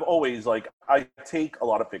always I take a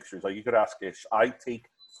lot of pictures. Like you could ask Ish, I take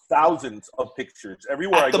thousands of pictures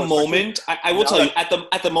everywhere. At the moment, I will tell you,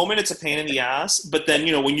 at the moment, it's a pain in the ass. But then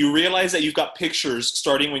when you realize that you've got pictures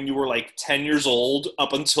starting when you were like 10 years old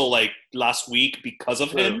up until like last week because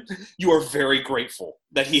of him, you are very grateful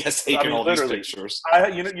that he has taken all these pictures.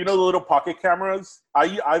 The little pocket cameras.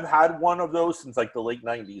 I've had one of those since like the late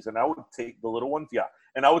 90s, and I would take the little ones,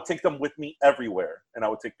 and I would take them with me everywhere, and I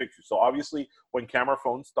would take pictures. So obviously, when camera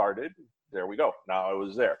phones started, there we go. Now I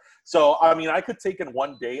was there. So I mean, I could take in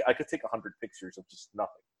one day, I could take 100 pictures of just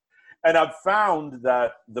nothing. And I've found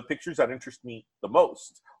that the pictures that interest me the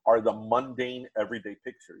most are the mundane, everyday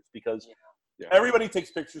pictures because. Yeah. Everybody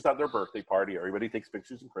takes pictures at their birthday party. Everybody takes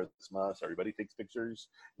pictures in Christmas. Everybody takes pictures,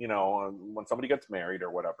 when somebody gets married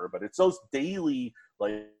or whatever. But it's those daily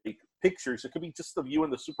pictures. It could be just of you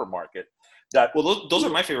in the supermarket. Those are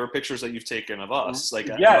my favorite pictures that you've taken of us.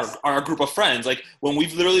 Like our group of friends. Like when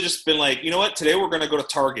we've literally just been like, you know what? Today we're going to go to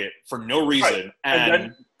Target for no reason. Right. And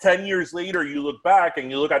then 10 years later, you look back and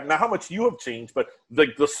you look at not how much you have changed, but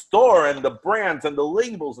the store and the brands and the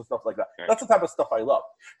labels and stuff like that. Right. That's the type of stuff I love.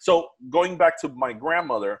 So going back to my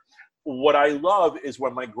grandmother, what I love is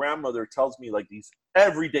when my grandmother tells me like these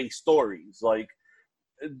everyday stories, like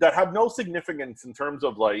that have no significance in terms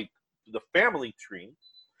of like the family tree.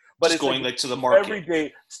 But just it's going like to the market.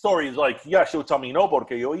 Everyday stories, like, she would tell me, no,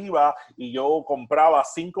 porque yo iba y yo compraba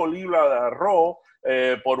 5 libras de arroz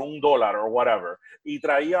por $1 or whatever. Y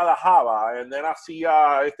traía la java, and then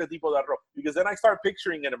hacía este tipo de arroz. Because then I start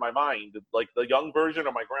picturing it in my mind, like the young version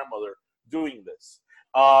of my grandmother doing this.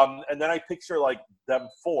 And then I picture like them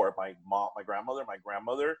four, my mom, my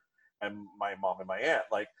grandmother, and my mom and my aunt,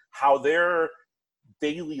 like how their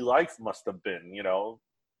daily life must have been,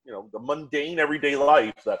 the mundane everyday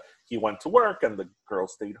life that he went to work and the girl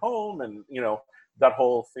stayed home and, that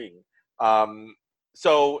whole thing.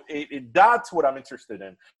 So that's what I'm interested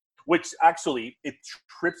in, which actually it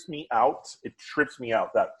trips me out. It trips me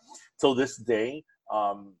out that till this day,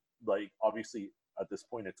 like obviously at this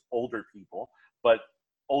point it's older people, but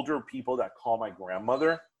older people that call my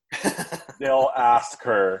grandmother, they'll ask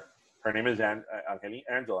her name is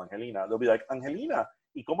Angelina. They'll be like, Angelina,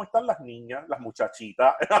 ¿y cómo están las niñas, las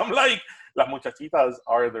muchachitas? And I'm like, las muchachitas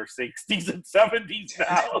are in their 60s and 70s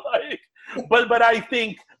now. But I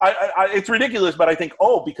think, it's ridiculous, but I think,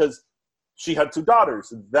 because she had two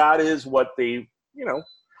daughters. That is what they,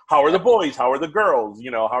 how are the boys? How are the girls?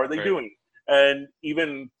 How are they doing? And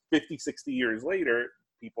even 50, 60 years later,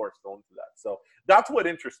 people are still into that. So that's what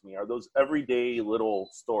interests me, are those everyday little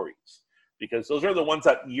stories. Because those are the ones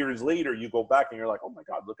that years later you go back and you're like, oh my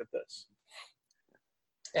God, look at this.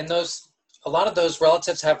 And a lot of those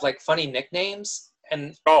relatives have like funny nicknames.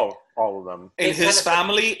 And all of them. In his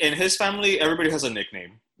family, everybody has a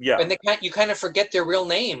nickname. Yeah. And you kind of forget their real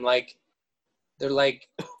name. Like they're like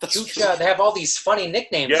Chucha. They have all these funny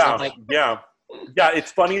nicknames. Yeah. Yeah,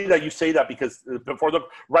 it's funny that you say that because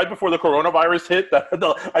right before the coronavirus hit,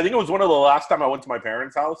 I think it was one of the last time I went to my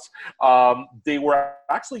parents' house. They were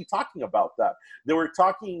actually talking about that. They were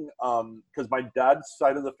talking because my dad's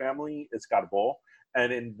side of the family is Carbó,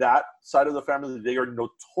 and in that side of the family, they are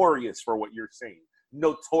notorious for what you're saying.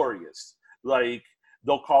 Notorious, like.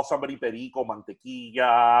 They'll call somebody perico,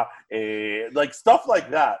 mantequilla, like stuff like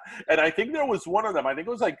that. And I think there was one of them, I think it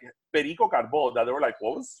was like Perico Carbó, that they were like,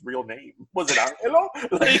 what was his real name? Was it Angelo?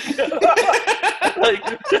 And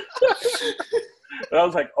I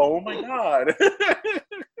was like, oh my God.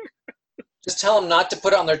 Just tell them not to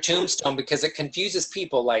put it on their tombstone because it confuses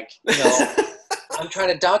people. Like, I'm trying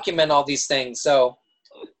to document all these things. So.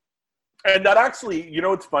 And that actually,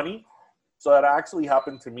 it's funny. So that actually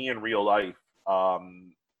happened to me in real life.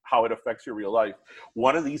 How it affects your real life.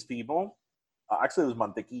 One of these people, actually it was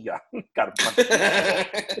Mantequilla.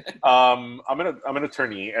 I'm an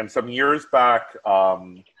attorney, and some years back,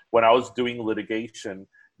 when I was doing litigation,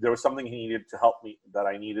 there was something he needed to help me that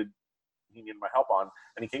he needed my help on,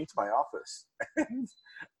 and he came to my office.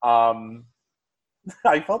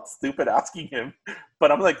 I felt stupid asking him, but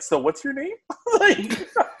I'm like, so what's your name?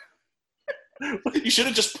 You should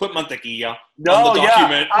have just put Mantequilla on the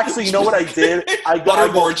document. Yeah. Actually, you know what I did? I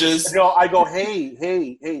go,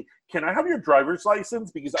 hey, can I have your driver's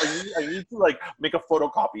license? Because I need to make a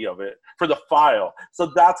photocopy of it for the file.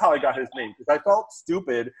 So that's how I got his name. Because I felt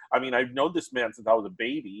stupid. I mean, I've known this man since I was a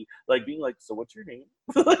baby. Being like, so what's your name?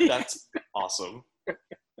 That's awesome.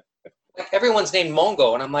 Everyone's named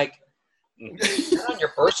Mongo, and I'm like, is that on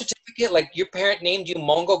your birth certificate? Like, your parent named you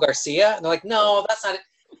Mongo Garcia? And they're like, no, that's not it.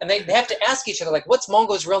 And they have to ask each other, like, what's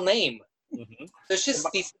Mongo's real name? Mm-hmm. There's just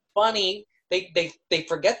these funny, they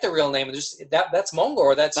forget the real name. There's that's Mongo,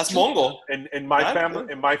 or that's Mongo. In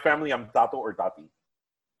my family, I'm Tato or Tati.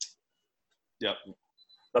 Yep.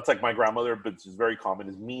 That's like my grandmother, but it's very common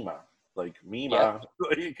is Mima. Like Mima.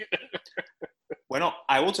 Yep. Well,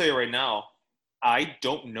 I will tell you right now, I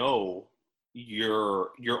don't know your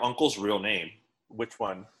uncle's real name. Which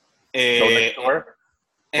one? Roger's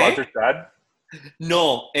dad?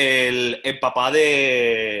 No, el papá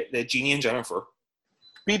de Jeannie and Jennifer.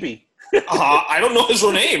 Pipi. I don't know his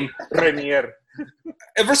real name. Renier.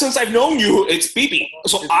 Ever since I've known you, it's Pipi.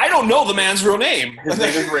 So I don't know the man's real name. His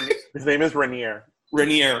name is Renier.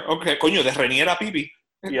 Renier. Okay, coño, de Renier a Pipi.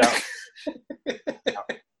 Yeah.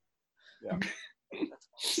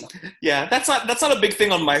 Yeah, that's not a big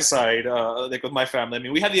thing on my side, with my family. I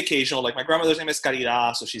mean, we have the occasional, my grandmother's name is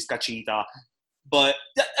Caridad, so she's Cachita. But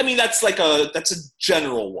I mean, that's a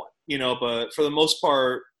general one, but for the most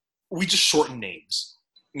part, we just shorten names,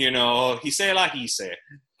 Gisela, Gise,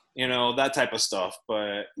 that type of stuff.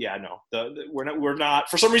 But yeah, no, we're not,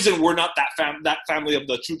 for some reason, we're not that family of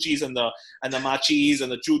the Chuchis and the Machis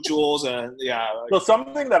and the Chuchos. And yeah. So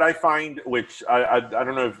something that I find, which I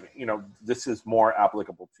don't know if, this is more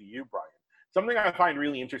applicable to you, Brian. Something I find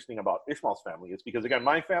really interesting about Ishmael's family is because, again,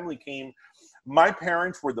 my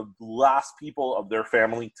parents were the last people of their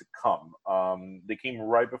family to come. They came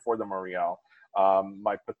right before the Mariel.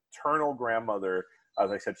 My paternal grandmother,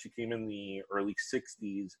 as I said, she came in the early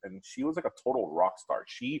 60s, and she was like a total rock star.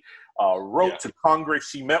 She wrote to Congress.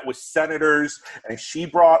 She met with senators, and she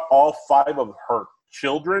brought all 5 of her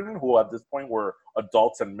children, who at this point were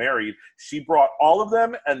adults and married. She brought all of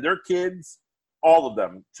them and their kids, all of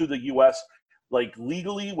them, to the U.S., like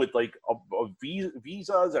legally with like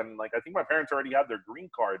visas, and like I think my parents already had their green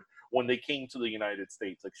card when they came to the United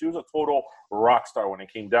States. Like she was a total rock star when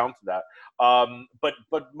it came down to that.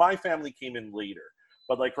 But my family came in later.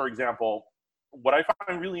 But like, for example, what I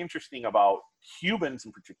find really interesting about Cubans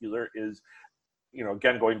in particular is, you know,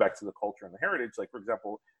 again, going back to the culture and the heritage, like, for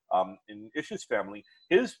example, in Ish's family,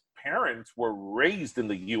 his parents were raised in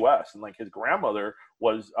the U.S. and like his grandmother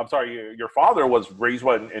was, I'm sorry, your father was raised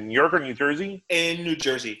in New York or New Jersey? In New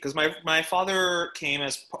Jersey, because my father came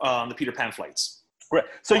as the Peter Pan flights. Right.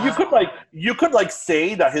 So wow. you could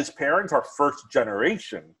say that his parents are first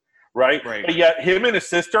generation, right? Right. But yet him and his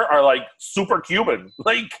sister are like super Cuban,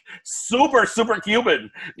 like super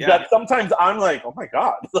Cuban. Yeah. That sometimes I'm like, oh my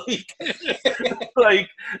God, like,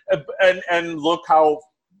 and look how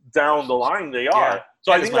down the line they are. Yeah.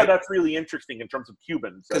 So I think that's really interesting in terms of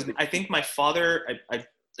Cubans. Because I think my father,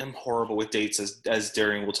 I'm horrible with dates, as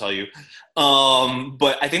Darian will tell you.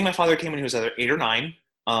 But I think my father came when he was either 8 or 9.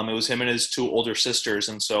 It was him and his 2 older sisters.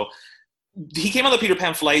 And so he came on the Peter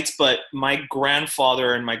Pan flights, but my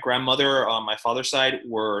grandfather and my grandmother on my father's side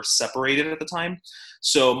were separated at the time.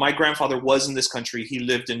 So my grandfather was in this country. He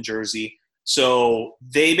lived in Jersey. So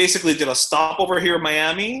they basically did a stopover here in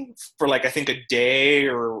Miami for like, I think a day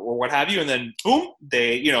or what have you. And then boom,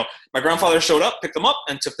 my grandfather showed up, picked them up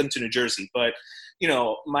and took them to New Jersey. But, you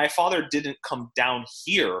know, my father didn't come down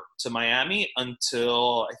here to Miami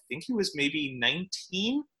until I think he was maybe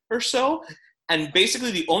 19 or so. And basically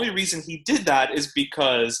the only reason he did that is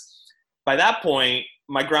because by that point,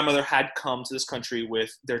 my grandmother had come to this country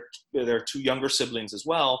with their 2 younger siblings as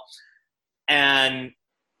well. And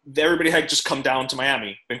everybody had just come down to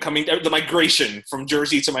Miami. The migration from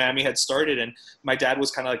Jersey to Miami had started, and my dad was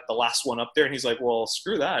kind of like the last one up there. And he's like, "Well,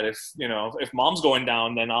 screw that. If mom's going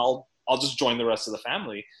down, then I'll just join the rest of the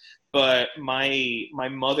family." But my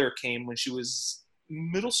mother came when she was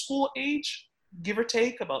middle school age, give or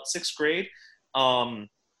take, about 6th grade, and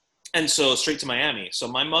so straight to Miami. So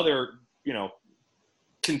my mother,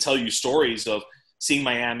 can tell you stories of seeing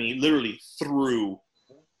Miami literally through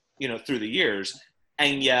the years.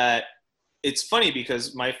 And yet it's funny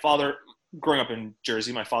because my father, growing up in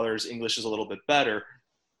Jersey, my father's English is a little bit better.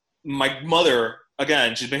 My mother,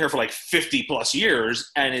 again, she's been here for like 50 plus years.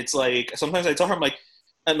 And it's like, sometimes I tell her, I'm like,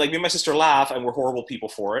 and like me and my sister laugh and we're horrible people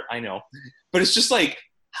for it. I know. But it's just like,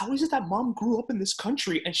 how is it that mom grew up in this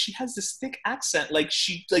country and she has this thick accent? Like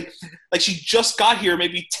she just got here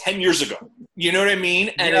maybe 10 years ago. You know what I mean?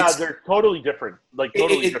 And yeah, they're totally different. Like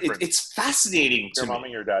totally different. It's fascinating to me. Your mom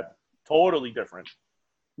and your dad, totally different.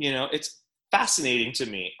 It's fascinating to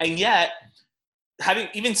me. And yet,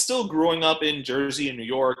 even still growing up in Jersey and New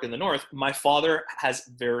York in the North, my father has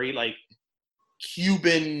very like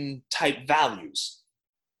Cuban type values.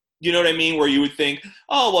 You know what I mean? Where you would think,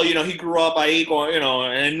 oh, well, he grew up ahí,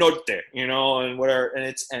 en norte, and whatever.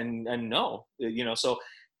 And and no, so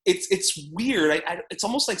it's weird. It's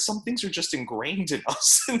almost like some things are just ingrained in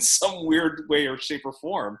us in some weird way or shape or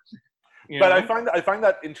form. But I find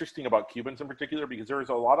that interesting about Cubans in particular, because there's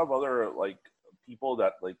a lot of other like people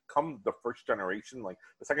that like come the first generation, like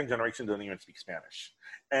the second generation doesn't even speak Spanish,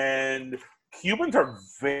 and Cubans are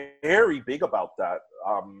very big about that.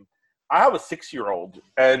 I have a 6-year-old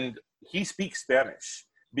and he speaks Spanish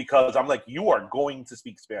because I'm like, you are going to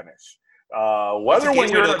speak Spanish. Whether when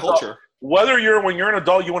you're an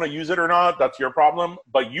adult you want to use it or not, that's your problem.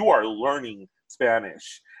 But you are learning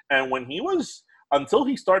Spanish, and when until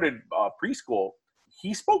he started preschool,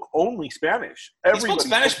 he spoke only Spanish. He spoke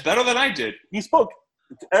Spanish better than I did.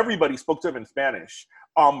 Everybody spoke to him in Spanish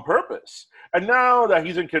on purpose. And now that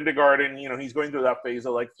he's in kindergarten, he's going through that phase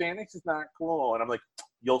of like, Spanish is not cool. And I'm like,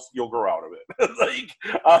 you'll grow out of it.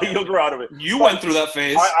 You'll grow out of it. You went through that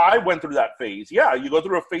phase. I went through that phase. Yeah, you go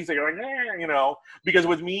through a phase that you're like, because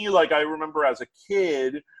with me, like I remember as a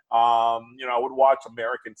kid, I would watch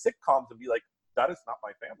American sitcoms and be like, that is not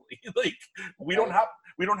my family. Like we don't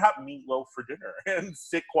have meatloaf for dinner and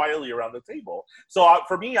sit quietly around the table. So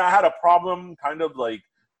for me, I had a problem kind of like,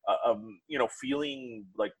 feeling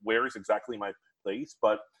like where is exactly my place.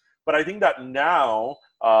 But I think that now,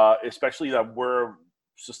 especially that we're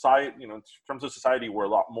society, in terms of society, we're a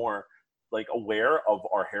lot more like aware of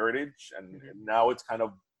our heritage, and now it's kind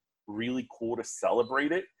of really cool to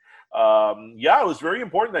celebrate it. It was very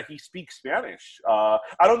important that he speaks Spanish. I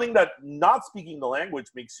don't think that not speaking the language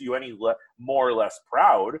makes you any more or less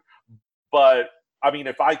proud, but I mean,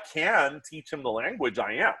 if I can teach him the language,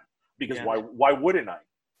 I am, because why wouldn't I?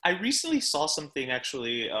 I recently saw something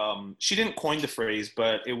actually, she didn't coin the phrase,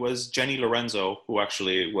 but it was Jenny Lorenzo who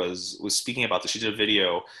actually was speaking about this. She did a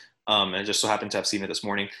video, and just so happened to have seen it this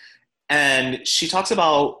morning. And she talks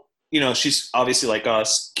about she's obviously like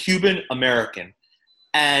us, Cuban American,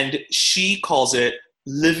 and she calls it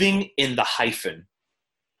living in the hyphen.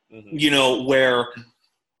 Mm-hmm. Where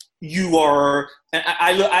you are,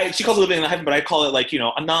 she calls it living in the hyphen, but I call it like,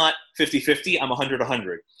 I'm not 50-50, I'm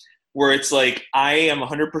 100-100. Where it's like, I am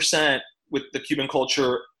 100% with the Cuban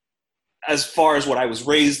culture as far as what I was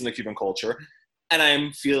raised in the Cuban culture, and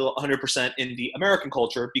I feel 100% in the American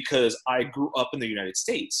culture because I grew up in the United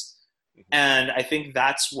States. Mm-hmm. And I think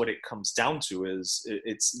that's what it comes down to is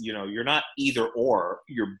it's, you're not either or,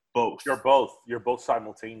 you're both. You're both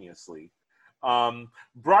simultaneously.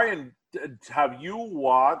 Brian, have you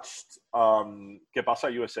watched Que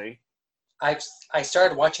Pasa USA? I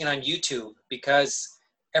started watching it on YouTube because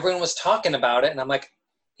everyone was talking about it, and I'm like,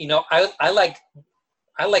 I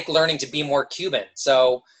like learning to be more Cuban.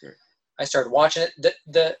 So sure. I started watching it.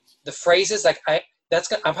 The phrases, like I'm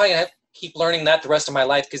probably gonna have to keep learning that the rest of my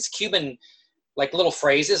life, because Cuban, like little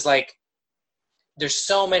phrases, like there's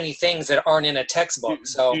so many things that aren't in a textbook.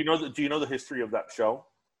 Do you know the history of that show?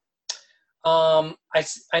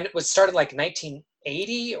 It was started like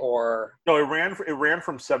 1980 or no, it ran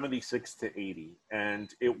from 76 to 80,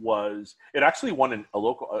 and it actually won an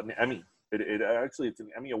Emmy. It's an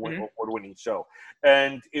Emmy award-winning show,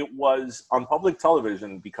 and it was on public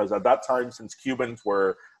television because at that time, since Cubans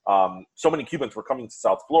were so many Cubans were coming to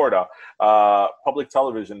South Florida, public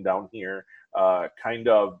television down here kind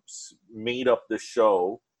of made up the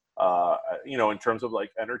show, in terms of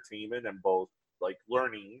like entertainment and both like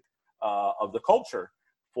learning of the culture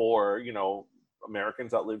for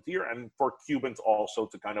Americans that lived here, and for Cubans also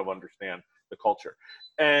to kind of understand the culture.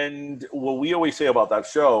 And what we always say about that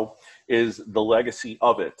show is the legacy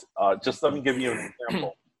of it. Just let me give you an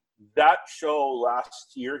example. That show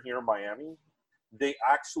last year here in Miami, they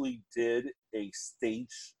actually did a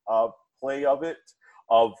stage play of it,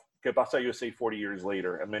 of Que Pasa USA 40 years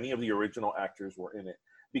later, and many of the original actors were in it.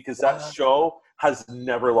 Because that show has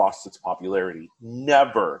never lost its popularity,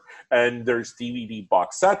 never. And there's DVD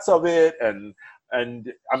box sets of it, and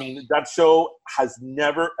I mean that show has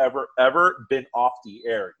never ever been off the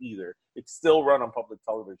air either. It's still run on public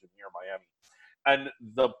television here in Miami. And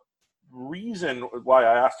the reason why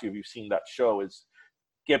I asked you if you've seen that show is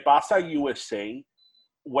Que Pasa USA.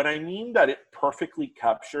 When I mean that it perfectly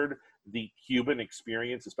captured the Cuban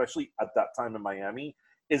experience, especially at that time in Miami,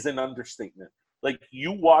 is an understatement. Like,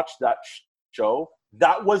 you watch that show,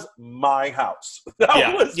 that was my house.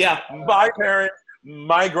 That was my parents,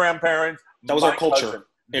 my grandparents. That was our culture.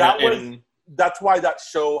 That's why that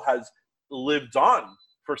show has lived on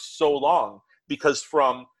for so long, because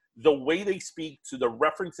from the way they speak to the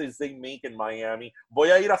references they make in Miami,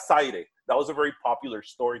 Voy a ir a Zaire, that was a very popular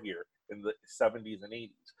store here in the 70s and 80s.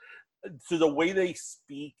 So the way they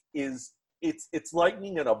speak it's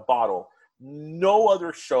lightning in a bottle. No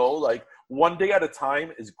other show, like One Day at a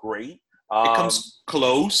Time, is great. It comes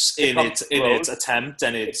close in its attempt,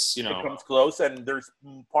 and it comes close. And there's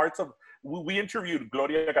parts of we interviewed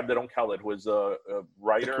Gloria Calderon Kellett, who is a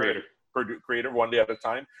writer, creator of One Day at a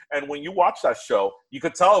Time. And when you watch that show, you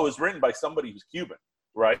could tell it was written by somebody who's Cuban,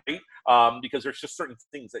 right? Because there's just certain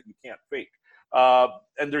things that you can't fake.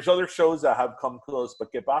 And there's other shows that have come close,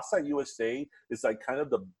 but Que Pasa USA is like kind of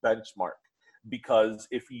the benchmark. Because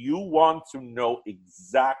if you want to know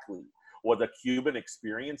exactly what the Cuban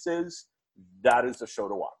experience is, that is the show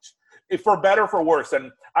to watch. If for better or for worse.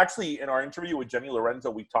 And actually, in our interview with Jenny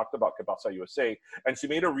Lorenzo, we talked about Que Pasa USA, and she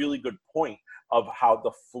made a really good point of how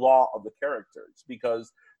the flaw of the characters,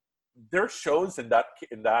 because there are shows there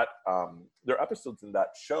are episodes in that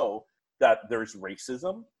show that there's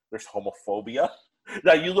racism, there's homophobia,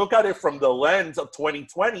 that you look at it from the lens of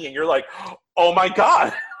 2020, and you're like, oh my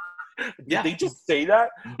God. Did they just say that?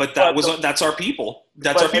 But that's our people.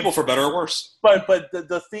 That's our people, for better or worse. But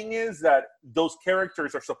the thing is that those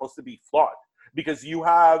characters are supposed to be flawed, because you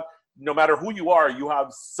have, no matter who you are, you have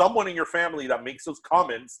someone in your family that makes those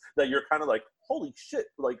comments that you're kind of like, holy shit,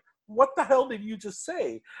 like, what the hell did you just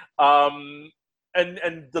say? And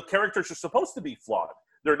the characters are supposed to be flawed.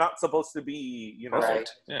 They're not supposed to be, right.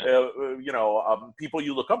 People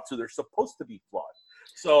you look up to. They're supposed to be flawed.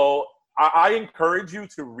 So I encourage you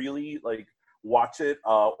to really like watch it,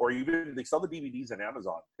 or even they sell the DVDs on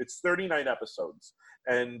Amazon. It's 39 episodes,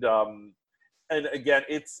 and again,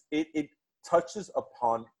 it touches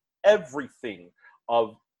upon everything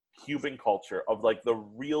of Cuban culture, of like the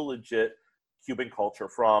real legit Cuban culture,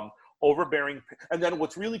 from overbearing. And then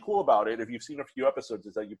what's really cool about it, if you've seen a few episodes,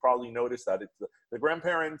 is that you probably noticed that it's the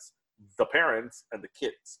grandparents, the parents, and the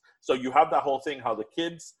kids. So you have that whole thing, how the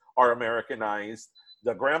kids are Americanized.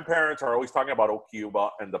 The grandparents are always talking about old Cuba,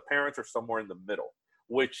 and the parents are somewhere in the middle,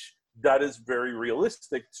 which that is very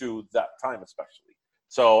realistic to that time, especially.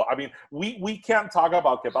 So, I mean, we can't talk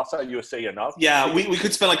about Que Pasa USA enough. Yeah, we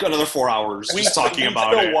could spend like another 4 hours just talking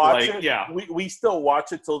about it. Like, yeah, we still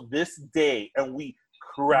watch it till this day, and we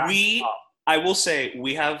crack up. I will say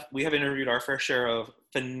we have interviewed our fair share of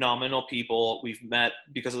phenomenal people. We've met,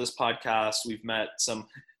 because of this podcast, we've met some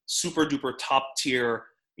super duper top tier,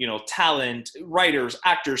 talent, writers,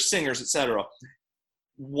 actors, singers, etc.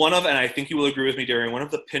 And I think you will agree with me, Darian, one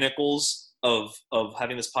of the pinnacles of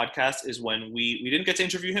having this podcast is when we didn't get to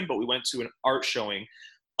interview him, but we went to an art showing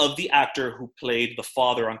of the actor who played the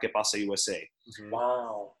father on Que Pasa USA.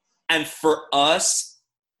 Wow. And for us,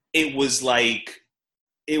 it was like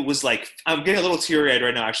I'm getting a little teary-eyed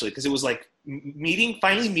right now, actually, because it was like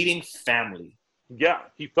finally meeting family. Yeah,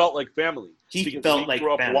 he felt like family. He felt like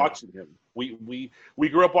grew up family. Watching him. We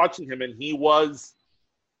grew up watching him, and he was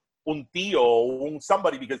un tío,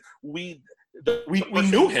 somebody, because we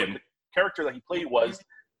knew him. The character that he played was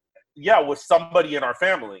somebody in our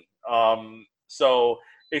family. So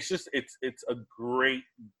it's a great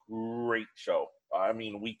show. I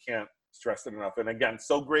mean, we can't stress it enough. And again,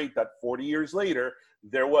 so great that 40 years later,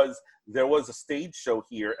 there was a stage show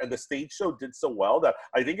here, and the stage show did so well that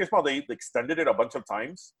I think they extended it a bunch of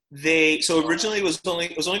times. So originally it was only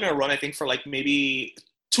going to run, I think, for like maybe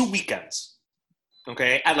 2 weekends.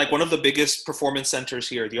 Okay, at like one of the biggest performance centers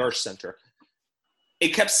here, the Arts Center. It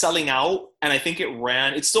kept selling out, and I think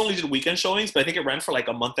it still only did weekend showings, but I think it ran for like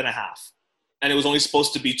a month and a half, and it was only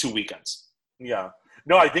supposed to be 2 weekends. Yeah.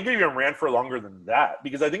 No, I think it even ran for longer than that,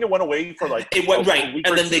 because I think it went away for like it went right,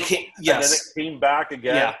 and then they came. Yes, and then it came back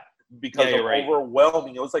again because of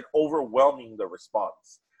overwhelming. It was like overwhelming the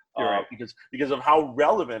response, right. because of how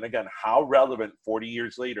relevant 40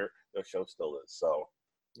 years later the show still is. So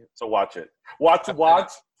watch it. Watch.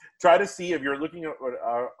 Try to see if you're looking at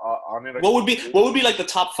on it. What would be like the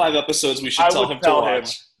top 5 episodes we should tell him to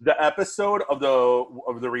watch? The episode of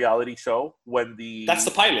the reality show when that's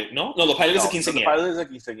the pilot. No, the pilot is a quinceañera. The pilot is a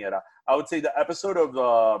quinceañera. I would say the episode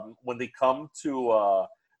of when they come to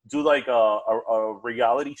do like a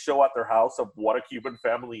reality show at their house of what a Cuban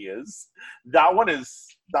family is. That one is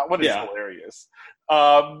hilarious.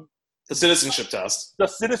 The citizenship test. The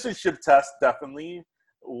citizenship test, definitely.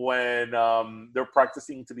 When they're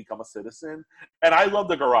practicing to become a citizen. And I love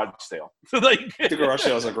the garage sale. The garage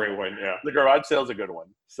sale is a great one, yeah. The garage sale is a good one.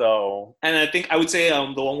 So, and I think I would say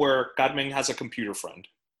the one where Carmen has a computer friend.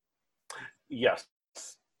 Yes.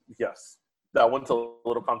 That one's a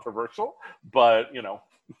little controversial, but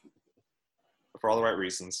for all the right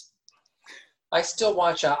reasons. I still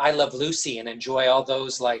watch I Love Lucy and enjoy all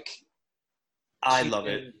those I love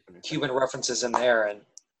it. Cuban references in there, and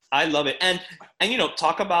I love it. And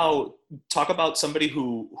talk about somebody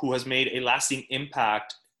who has made a lasting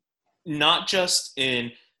impact, not just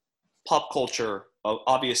in pop culture,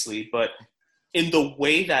 obviously, but in the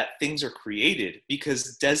way that things are created,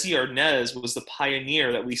 because Desi Arnaz was the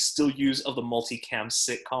pioneer that we still use of the multicam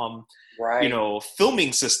sitcom,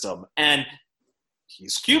 filming system. And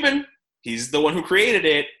he's Cuban. He's the one who created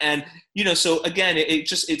it. And, so again,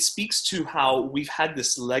 it speaks to how we've had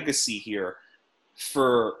this legacy here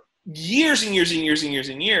for years and years and years and years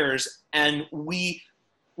and years, and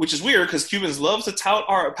which is weird because Cubans love to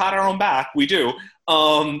pat our own back. We do,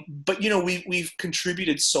 but we've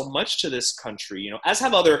contributed so much to this country, as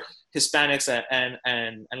have other Hispanics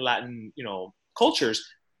and Latin cultures,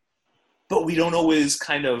 but we don't always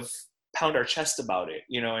kind of pound our chest about it,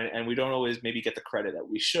 and we don't always maybe get the credit that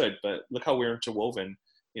we should. But look how we're interwoven,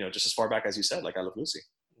 just as far back as you said, like I Love Lucy.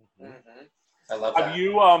 Mm-hmm. I love that.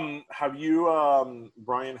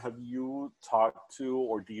 Brian, have you talked to,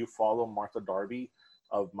 or do you follow Martha Darby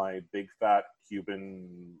of My Big Fat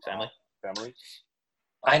Cuban Family?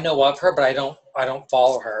 I know of her, but I don't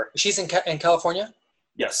follow her. She's in California?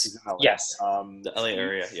 Yes. She's in LA. Yes. The LA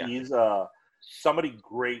area, yeah. She's somebody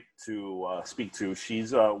great to speak to.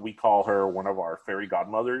 She's we call her one of our fairy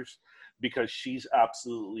godmothers because she's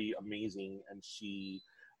absolutely amazing, and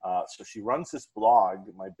so she runs this blog,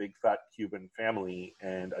 My Big Fat Cuban Family,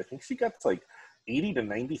 and I think she gets like 80 to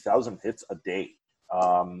 90,000 hits a day.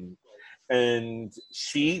 And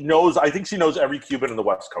I think she knows every Cuban in the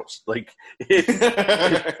West Coast. Like,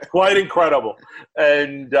 it's quite incredible.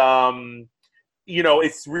 And,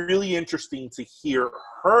 it's really interesting to hear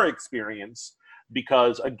her experience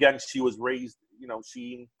because, again, she was raised,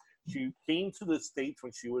 she came to the States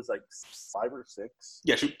when she was like 5 or 6.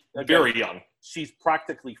 Yeah, she was very young. She's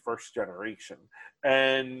practically first generation.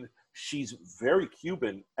 And she's very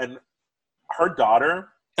Cuban. And her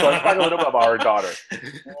daughter, so I'll talk a little bit about her daughter.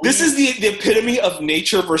 This is the epitome of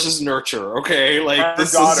nature versus nurture, okay? Like, her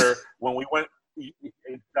daughter, when we went,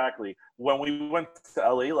 Exactly. When we went to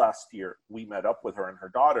LA last year, we met up with her and her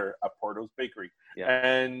daughter at Porto's Bakery. Yeah.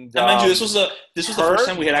 And mind you, this was the first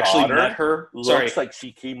time we had actually met her. Looks like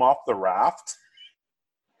she came off the raft.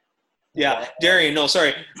 Yeah, Darian, no,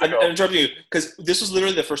 sorry. I interrupted you because this was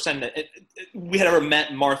literally the first time that we had ever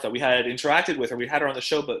met Martha. We had interacted with her. We had her on the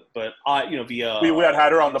show, but via... We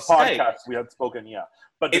had her on the Skype. podcast. We had spoken, yeah.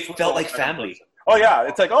 But it felt like family. Oh, yeah.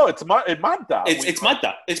 It's like, it's Martha. It's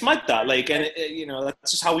Martha. It's Martha. Like, and,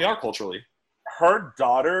 that's just how we are culturally. Her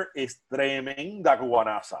daughter is tremenda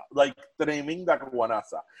cubanaza. Like, tremenda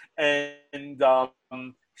cubanaza. And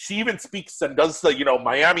she even speaks and does the,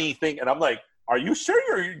 Miami thing. And I'm like, are you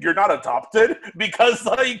sure you're not adopted? Because,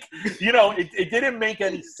 it didn't make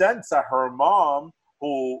any sense that her mom,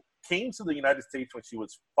 who came to the United States when she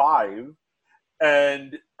was 5,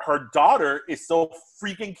 and her daughter is so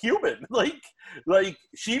freaking Cuban. Like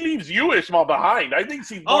she leaves you, Ishmael, behind. I think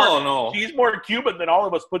she's more Cuban than all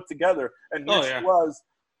of us put together. And here she was,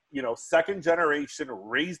 second generation,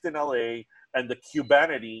 raised in LA, and the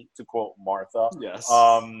Cubanity, to quote Martha,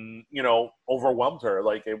 overwhelmed her.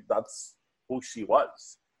 That's who she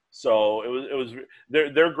was. So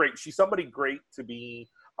they're great. She's somebody great to be,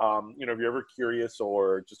 if you're ever curious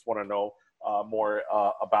or just want to know more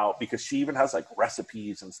about, because she even has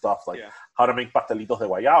recipes and stuff, how to make pastelitos de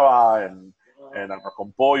guayaba and arroz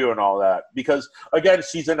con pollo and all that. Because again,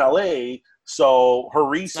 she's in LA, so her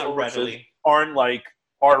resources aren't like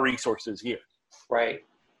our resources here. Right.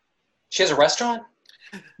 She has a restaurant?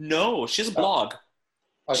 No, she has a blog.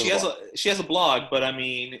 She has a blog, but I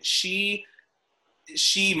mean, she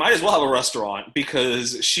might as well have a restaurant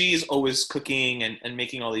because she's always cooking and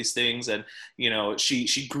making all these things, and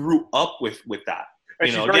she grew up with that.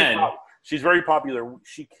 And she's very popular.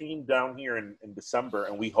 She came down here in December,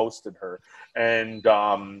 and we hosted her, and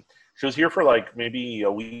she was here for maybe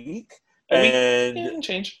a week.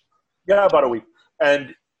 Change. Yeah, about a week,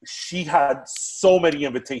 and she had so many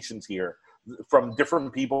invitations here from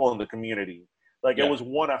different people in the community. It was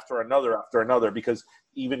one after another, because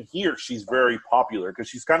even here she's very popular because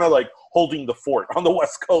she's kind of holding the fort on the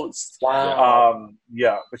West Coast. Wow.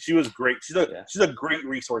 But she was great. She's a great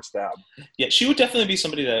resource to have. Yeah, she would definitely be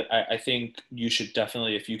somebody that I think you should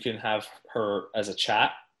definitely, if you can have her as a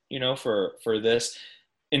chat, for this,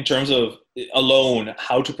 in terms of alone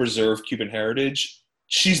how to preserve Cuban heritage,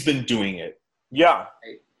 she's been doing it. Yeah.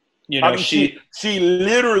 She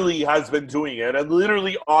literally has been doing it, and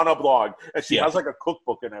literally on a blog, and she has a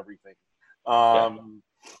cookbook and everything.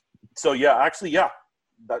 So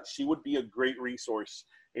that she would be a great resource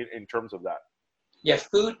in terms of that. Yeah,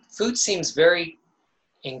 food seems very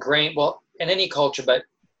ingrained. Well, in any culture, but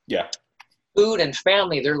food and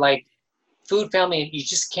family, they're like food, family. You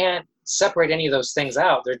just can't separate any of those things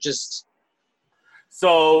out. They're just.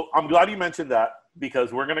 So I'm glad you mentioned that,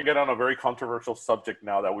 because we're going to get on a very controversial subject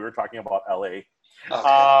now that we were talking about LA.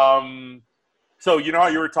 Okay. So how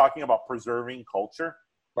you were talking about preserving culture?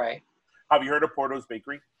 Right. Have you heard of Porto's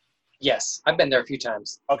Bakery? Yes, I've been there a few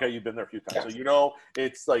times. Okay, you've been there a few times. Yeah. So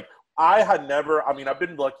it's I've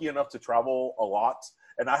been lucky enough to travel a lot,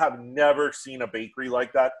 and I have never seen a bakery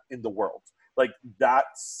like that in the world. That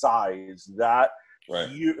size, that... Right.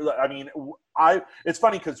 It's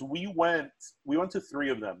funny because we went to 3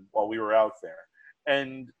 of them while we were out there.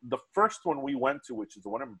 And the first one we went to, which is the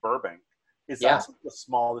one in Burbank, is actually the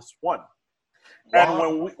smallest one. Wow. And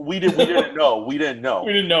when we didn't know. We didn't know.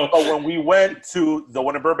 But when we went to the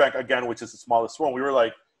one in Burbank, again, which is the smallest one, we were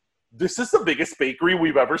like, this is the biggest bakery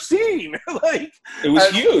we've ever seen. It was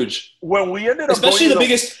huge. When we ended up especially the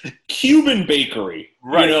biggest Cuban bakery,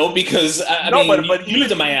 right? Because you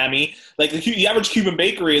lived in Miami. The average Cuban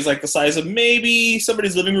bakery is the size of maybe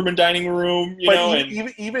somebody's living room and dining room.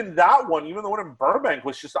 Even that one, even the one in Burbank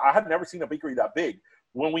was just, I had never seen a bakery that big.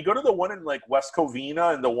 When we go to the one in West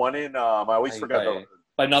Covina and the one in I always forget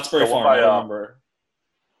by Knott's Berry Farm. I remember.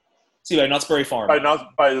 By Knott's Berry Farm.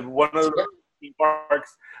 By one of the theme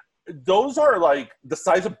parks. Those are the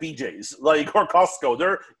size of BJ's, or Costco.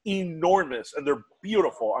 They're enormous and they're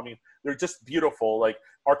beautiful. I mean, they're just beautiful.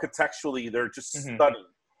 Architecturally, they're just stunning,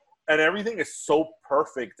 and everything is so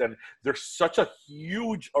perfect. And there's such a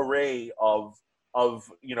huge array of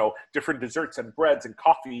different desserts and breads and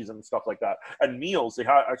coffees and stuff like that, and meals. They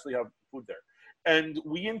actually have food there. And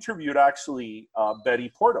we interviewed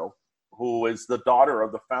Betty Porto, who is the daughter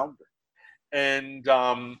of the founder, and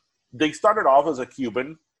they started off as a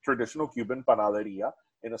traditional Cuban panaderia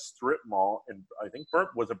in a strip mall in, I think,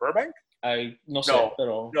 was it Burbank?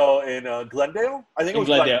 No, in Glendale. I think it was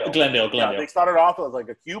Glendale. Yeah, they started off as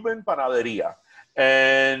a Cuban panaderia,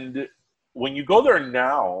 and when you go there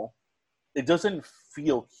now, it doesn't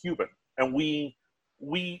feel Cuban. And we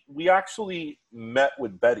we actually met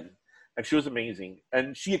with Betty, and she was amazing.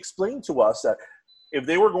 And she explained to us that if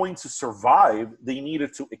they were going to survive, they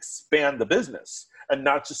needed to expand the business and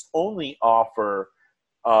not just only offer,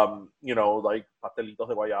 like pastelitos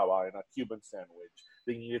de guayaba and a Cuban sandwich.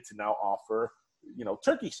 They needed to now offer,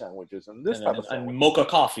 turkey sandwiches and this type of sandwich. And mocha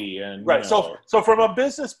coffee. And right. So from a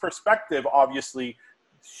business perspective, obviously,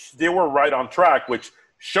 they were right on track, which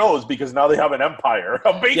shows because now they have an empire.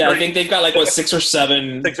 A bakery. Yeah, I think they've got like six or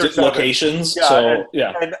seven locations. Yeah, so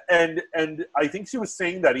and I think she was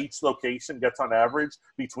saying that each location gets on average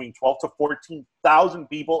between 12 to 14,000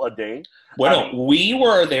 people a day. Well, we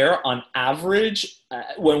were there on average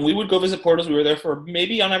when we would go visit Portos. We were there for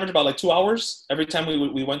maybe on average about like 2 hours every time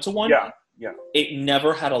we went to one. Yeah. It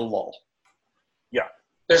never had a lull. Yeah,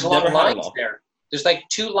 there's long lines there. There's like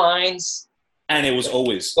 2 lines, and it was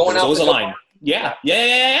always going out. Always a line. Yeah.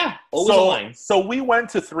 Always a line. So we went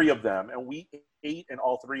to 3 of them, and we ate in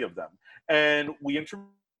all 3 of them. And we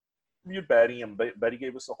interviewed Betty, and Betty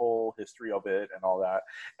gave us the whole history of it and all that.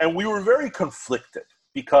 And we were very conflicted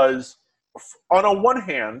because, on a one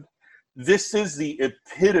hand, this is the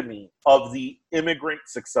epitome of the immigrant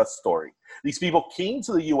success story. These people came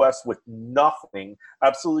to the U.S. with nothing,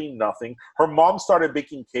 absolutely nothing. Her mom started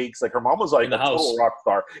baking cakes. Like, her mom was like a total rock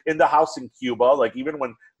star in the house in Cuba. Like, even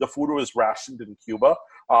when the food was rationed in Cuba,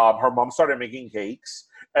 her mom started making cakes.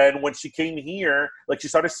 And when she came here, like, she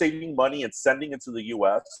started saving money and sending it to the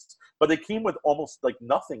U.S. But they came with almost like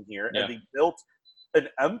nothing here, and they built an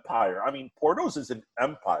empire. I mean, Portos is an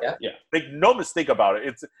empire. Yeah. Make no mistake about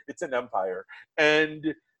it. It's an empire.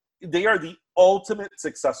 And they are the ultimate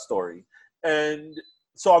success story. And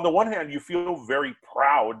so on the one hand, you feel very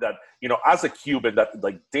proud that, as a Cuban, that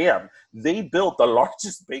like, damn, they built the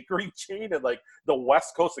largest bakery chain in like the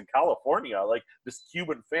West Coast of California, like this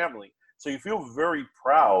Cuban family. So you feel very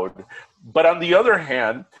proud. But on the other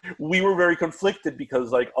hand, we were very conflicted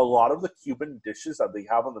because like a lot of the Cuban dishes that they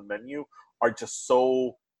have on the menu are just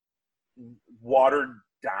so watered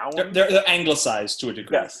down. They're anglicized to a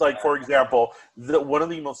degree. Yes, like for example, one of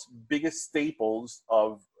the most biggest staples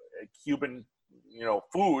of Cuban,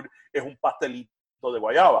 food is un pastelito de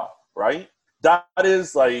guayaba, right? That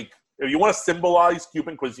is like, if you want to symbolize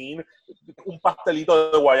Cuban cuisine, un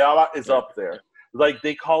pastelito de guayaba is up there. Like,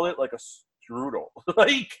 they call it like a strudel.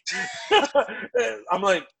 Like, I'm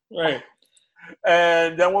like, right.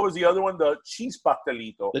 And then what was the other one? The cheese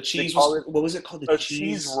pastelito. The cheese what was it called? A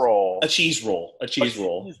cheese roll. A cheese roll.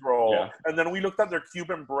 Yeah. And then we looked at their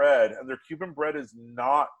Cuban bread, and their Cuban bread is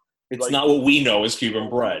not. It's like, not what we know as Cuban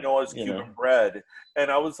bread. We know as Cuban bread.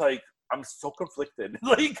 And I was like, I'm so conflicted.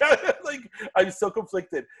 like I'm so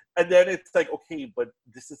conflicted. And then it's like, okay, but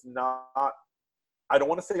this is not. I don't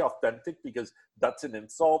want to say authentic because that's an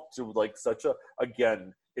insult to like such a,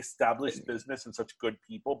 again, established business and such good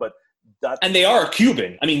people, but and they are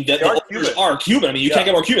Cuban. I mean, the owners are Cuban. I mean, you can't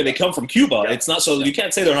get more Cuban. They come from Cuba. Yeah. It's not so you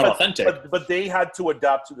can't say they're not authentic. But they had to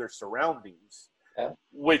adapt to their surroundings,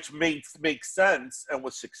 which makes sense and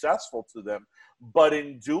was successful to them. But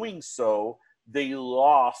in doing so, they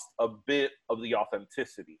lost a bit of the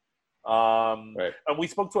authenticity. And we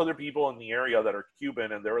spoke to other people in the area that are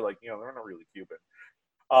Cuban, and they were like, they're not really Cuban.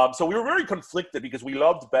 So we were very conflicted because we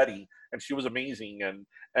loved Betty and she was amazing, and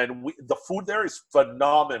the food there is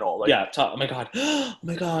phenomenal. Like, oh my god,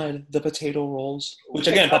 the potato rolls, which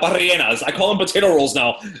again, papa rellenas. I call them potato rolls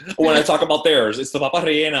now when I talk about theirs. It's the papa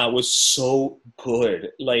rellena was so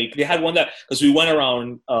good. Like, they had one because we went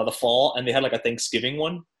around the fall and they had like a Thanksgiving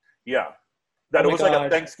one. Yeah. That it was like a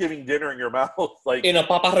Thanksgiving dinner in your mouth, like in a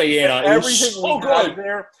papa rellena.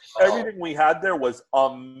 Everything we had there was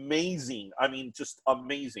amazing. I mean, just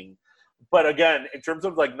amazing. But again, in terms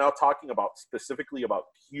of like now talking about specifically about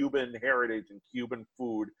Cuban heritage and Cuban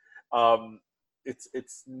food,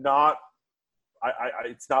 it's not.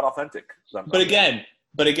 It's not authentic. But again,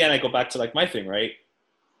 I go back to like my thing, right?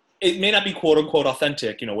 It may not be quote unquote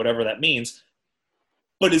authentic, whatever that means.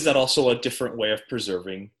 But is that also a different way of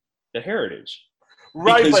preserving the heritage?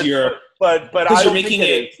 Right, because but I don't think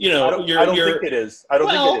it is. I don't think it is. I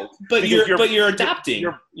don't think it is. But you're adapting,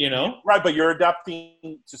 Right, but you're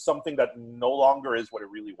adapting to something that no longer is what it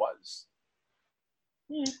really was.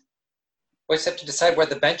 We just have to decide where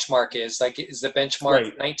the benchmark is. Like, is the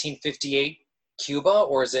benchmark 1958 Cuba,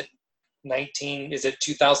 or is it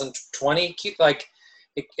 2020? Like,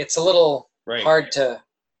 it's a little hard to.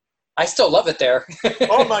 I still love it there.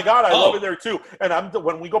 Oh my God, I love it there too. And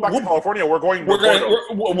when we go back to California, we're gonna go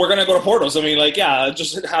to Portos. I mean,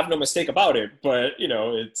 just have no mistake about it. But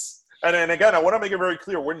it's. And again, I want to make it very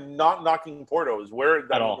clear: we're not knocking Portos.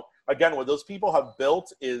 At all. Again, what those people have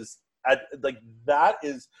built is that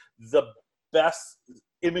is the best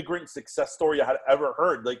immigrant success story I had ever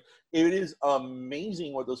heard. Like, it is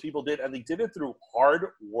amazing what those people did, and they did it through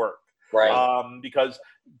hard work. Right. Because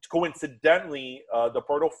coincidentally, the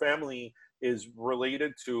Porto family is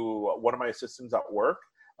related to one of my assistants at work.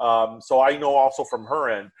 So I know also from her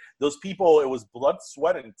end, those people, it was blood,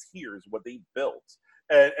 sweat, and tears what they built.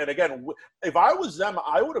 And again, if I was them,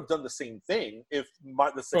 I would have done the same thing. If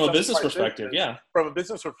from a business perspective, from a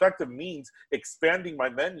business perspective means expanding my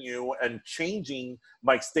menu and changing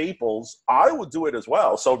my staples, I would do it as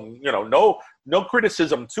well. So, no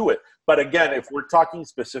criticism to it. But again, if we're talking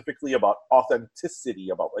specifically about authenticity,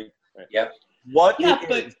 about what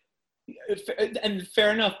it is. And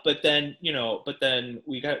fair enough. But then,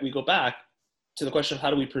 we go back to the question of how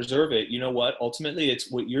do we preserve it? You know what? Ultimately,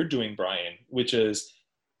 it's what you're doing, Brian, which is,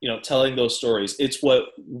 telling those stories. It's what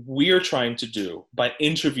we're trying to do by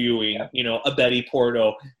interviewing, a Betty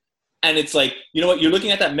Porto. And it's like, you know what? You're looking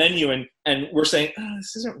at that menu and we're saying,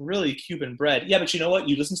 this isn't really Cuban bread. Yeah, but you know what?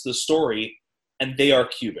 You listen to the story and they are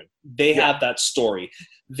Cuban. They have that story.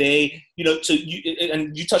 They,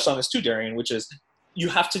 and you touched on this too, Darian, which is you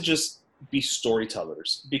have to just be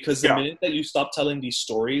storytellers, because the minute that you stop telling these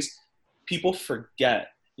stories, people forget.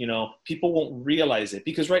 People won't realize it,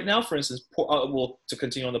 because right now, for instance, to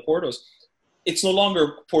continue on the Portos, it's no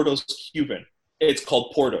longer Portos Cuban. It's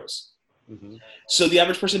called Portos. Mm-hmm. So the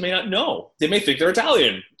average person may not know. They may think they're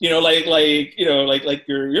Italian. Like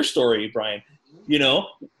your story, Brian.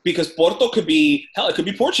 Because Porto could be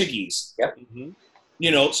Portuguese. Yep.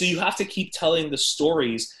 Mm-hmm. So you have to keep telling the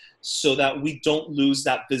stories so that we don't lose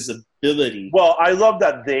that visibility. Well, I love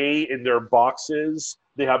that in their boxes,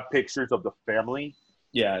 they have pictures of the family.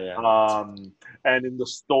 Yeah. And in the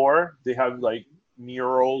store, they have like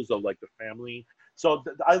murals of like the family. So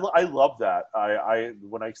I love that. I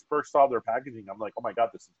when I first saw their packaging, I'm like, oh my God,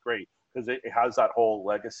 this is great, because it has that whole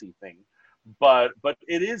legacy thing. But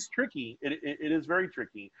it is tricky. It is very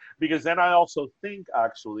tricky, because then I also think,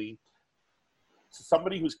 actually,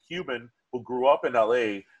 somebody who's Cuban who grew up in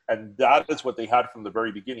LA, and that is what they had from the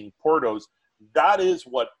very beginning, Portos, that is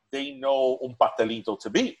what they know un pastelito to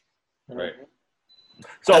be. Right.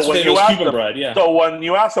 So when you ask Cuban bread, so when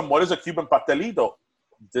you ask them, what is a Cuban pastelito?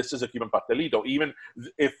 This is a Cuban pastelito, even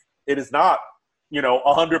if it is not,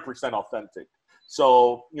 100% authentic.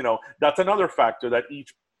 So, that's another factor, that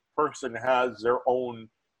each person has their own,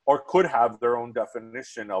 or could have their own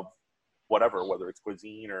definition of whatever, whether it's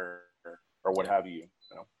cuisine or what have you.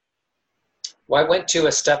 Well, I went to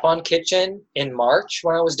a Stefan Kitchen in March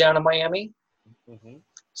when I was down in Miami. Mm-hmm.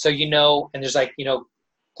 So, and there's like,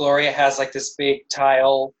 Gloria has like this big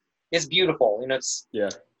tile. It's beautiful.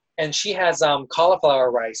 And she has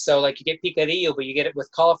cauliflower rice. So like you get picadillo, but you get it with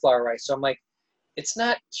cauliflower rice. So I'm like, it's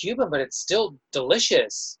not Cuban, but it's still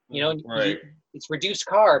delicious. Right. It's reduced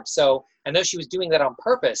carbs. So I know she was doing that on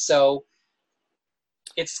purpose. So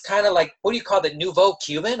it's kind of like, what do you call it? Nouveau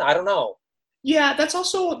Cuban? I don't know. Yeah, that's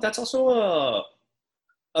also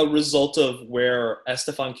a result of where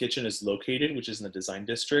Estefan Kitchen is located, which is in the design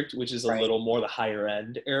district, which is a little more the higher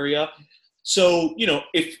end area. So,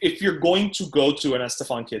 if you're going to go to an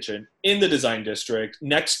Estefan Kitchen in the design district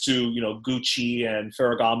next to, Gucci and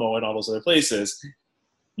Ferragamo and all those other places,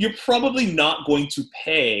 you're probably not going to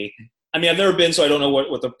pay. I mean, I've never been, so I don't know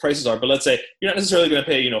what the prices are, but let's say you're not necessarily going to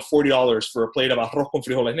pay, $40 for a plate of arroz con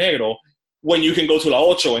frijoles negro, when you can go to La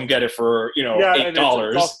Ocho and get it for,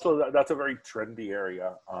 $8. That's a very trendy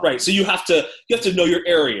area. Right. So you have to know your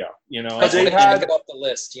area, I just want to pick it up the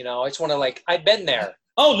list, I just want to I've been there.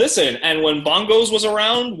 Oh, listen. And when Bongos was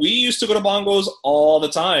around, we used to go to Bongos all the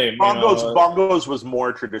time. Bongos was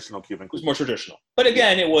more traditional Cuban cuisine. It was more traditional. But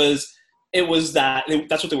again,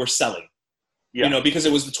 that's what they were selling. Yeah. Because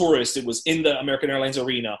it was the tourist. It was in the American Airlines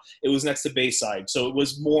Arena. It was next to Bayside. So it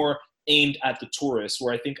was more aimed at the tourists,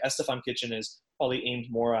 where I think Estefan Kitchen is probably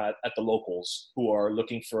aimed more at the locals who are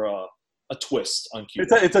looking for a twist on Cuban.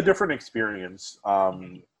 It's a different experience.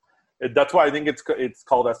 That's why I think it's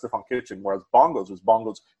called Estefan Kitchen, whereas Bongos was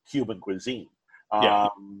Bongos Cuban cuisine.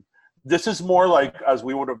 This is more like, as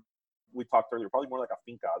we talked earlier, probably more like a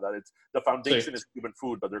finca, that it's the foundation is Cuban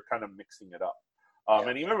food, but they're kind of mixing it up.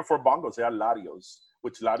 And even before Bongos, they had Larios,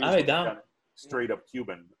 which Larios was kind of straight up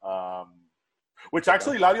Cuban. Which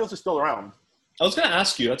actually Larios is still around. I was going to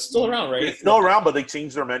ask you, that's still around, right? It's still around, but they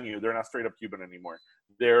changed their menu. They're not straight up Cuban anymore.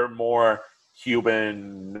 They're more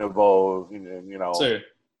Cuban, Nouveau,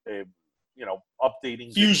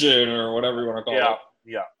 updating. Fusion or whatever you want to call it.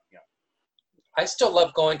 Yeah. I still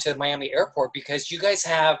love going to Miami Airport because you guys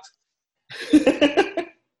have Cuban.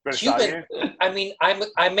 I mean,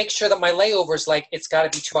 I make sure that my layover is it's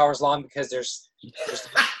got to be 2 hours long because there's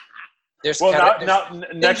There's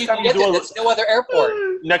next time you do there's no other airport.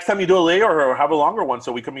 Next time you do a layover, or have a longer one,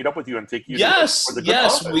 so we can meet up with you and take you. Yes.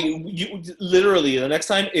 Literally the next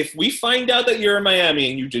time, if we find out that you're in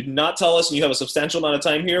Miami and you did not tell us and you have a substantial amount of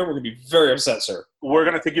time here, we're gonna be very upset, sir. We're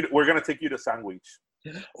gonna take you to Sandwich.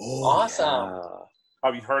 Oh, awesome. Yeah.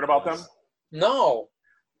 Have you heard about them? No.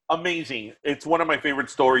 Amazing. It's one of my favorite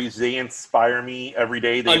stories. They inspire me every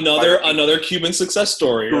day. Another Cuban success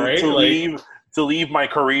story, right? To leave my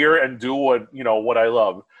career and do what I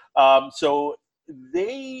love. So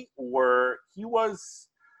I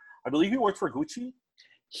believe he worked for Gucci.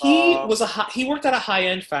 He worked at a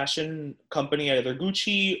high-end fashion company, either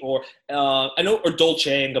Gucci or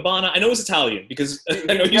Dolce and Gabbana. I know it's Italian because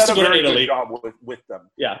I know he used to go to Italy. Job with them.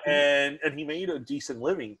 Yeah, and he made a decent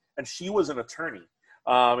living. And she was an attorney,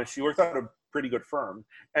 and she worked at a pretty good firm.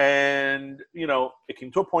 And it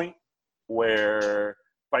came to a point where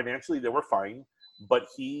financially they were fine, but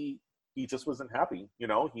he just wasn't happy.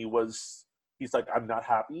 He's like, I'm not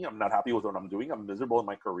happy. I'm not happy with what I'm doing. I'm miserable in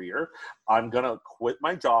my career. I'm going to quit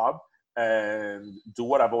my job and do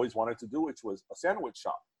what I've always wanted to do, which was a sandwich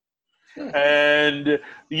shop. And,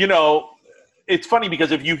 it's funny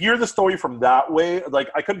because if you hear the story from that way,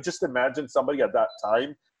 like I could just imagine somebody at that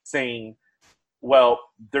time saying, well,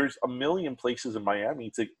 there's a million places in Miami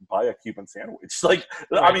to buy a Cuban sandwich. Like,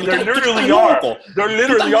 right. I mean, there literally are. There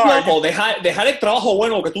literally are. Deja el trabajo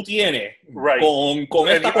bueno que tú tienes. Right. Con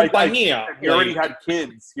esta compañía. He already had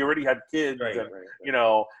kids. Right.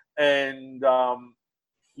 And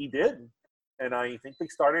he did. And I think they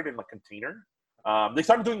started in a container. They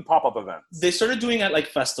started doing pop-up events. They started doing at like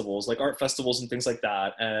festivals, like art festivals and things like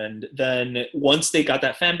that. And then once they got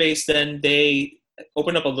that fan base, then they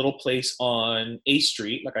opened up a little place on A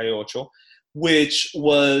Street, like Calle Ocho, which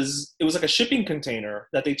was like a shipping container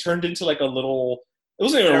that they turned into like a little. It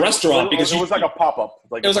wasn't even a restaurant because it was like a pop-up.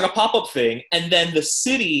 It was like a pop-up thing, and then the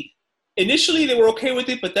city initially they were okay with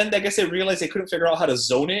it, but then I guess they realized they couldn't figure out how to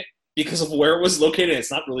zone it because of where it was located.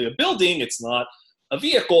 It's not really a building. It's not a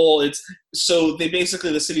vehicle. So they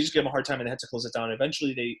basically, the city just gave them a hard time and they had to close it down.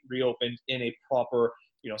 Eventually they reopened in a proper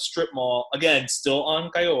strip mall, again, still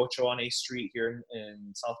on Calle Ocho on A Street here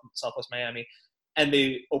in Southwest Miami, and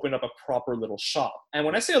they opened up a proper little shop. And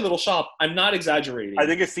when I say a little shop, I'm not exaggerating. I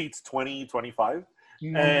think it seats 20, 25.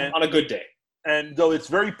 And on a good day. And though it's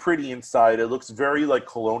very pretty inside, it looks very like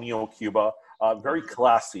colonial Cuba, very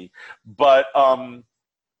classy. But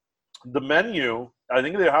the menu, I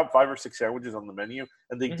think they have 5 or 6 sandwiches on the menu,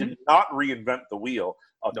 and they did not reinvent the wheel.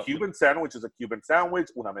 Cuban sandwich is a Cuban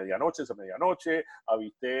sandwich. Una medianoche es a medianoche.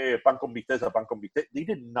 Pan con bistec es a pan con bistec. They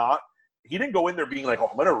did not. He didn't go in there being like, "Oh,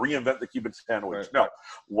 I'm going to reinvent the Cuban sandwich." Right. No,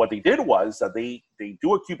 what they did was that they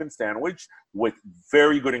do a Cuban sandwich with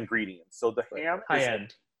very good ingredients. So the ham high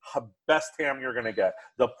end. Best ham you're going to get.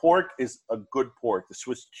 The pork is a good pork. The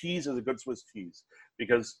Swiss cheese is a good Swiss cheese.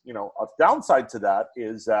 Because, a downside to that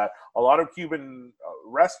is that a lot of Cuban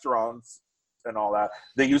restaurants and all that,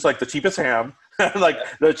 they use like the cheapest ham, like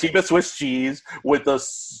the cheapest Swiss cheese with the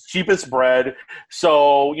cheapest bread.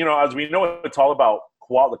 So, as we know, it's all about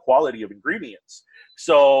the quality of ingredients.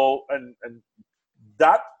 So, and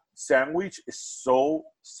that sandwich is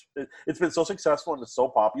it's been so successful and it's so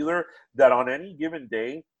popular that on any given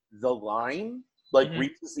day, the line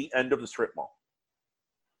reaches the end of the strip mall.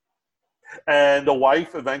 And the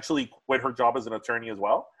wife eventually quit her job as an attorney as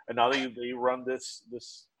well, and now they run this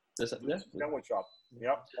sandwich shop.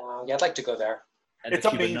 Yep. Yeah, I'd like to go there. And it's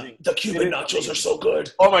amazing. The Cuban nachos are so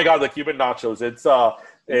good. Oh my God, the Cuban nachos! It's la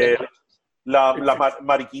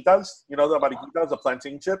mariquitas. The mariquitas, the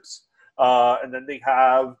plantain chips, and then they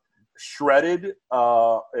have shredded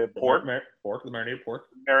pork, the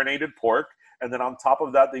marinated pork, and then on top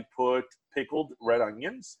of that they put pickled red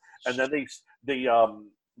onions, and then they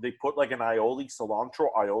put like an aioli sauce. No,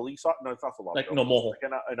 it's not cilantro. Like no mojo. Like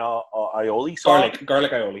an aioli sauce.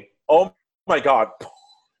 Garlic aioli. Oh my God.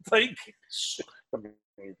 It's like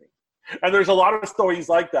amazing. And there's a lot of stories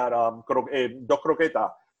like that. Do Croqueta,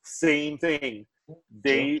 same thing.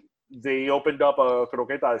 They opened up a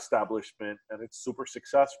croqueta establishment and it's super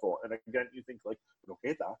successful. And again, you think like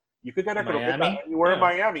croqueta, you could get a croqueta anywhere in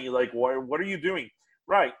Miami. Like, what are you doing?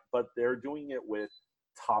 Right. But they're doing it with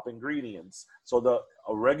top ingredients. So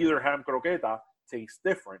a regular ham croqueta tastes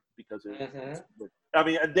different because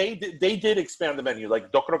and they did expand the menu.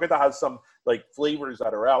 Like Do Croqueta has some like flavors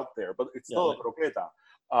that are out there, but it's still a croqueta.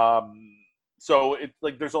 So it's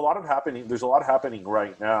like there's a lot happening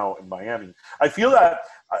right now in Miami. I feel that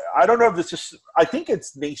I don't know if this is, I think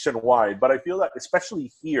it's nationwide, but I feel that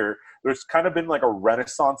especially here, there's kind of been like a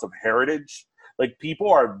renaissance of heritage. Like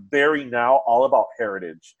people are very now all about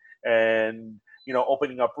heritage. And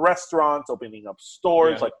opening up restaurants, opening up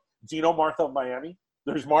stores. Like, do you know Martha of Miami?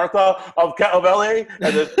 There's Martha of LA,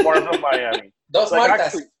 and there's Martha of Miami. Those like, Marthas.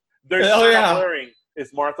 Actually, there's wearing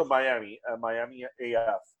is Martha of Miami, Miami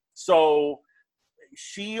AF. So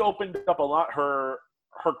she opened up a lot. Her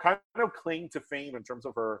kind of claim to fame in terms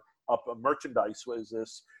of her merchandise was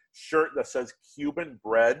this shirt that says Cuban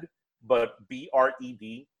bread, but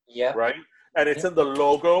BRED. Yeah. Right? And it's in the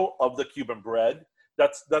logo of the Cuban bread.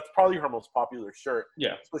 That's probably her most popular shirt.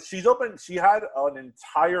 Yeah. So she had an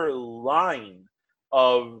entire line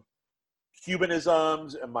of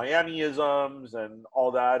Cubanisms and Miami-isms and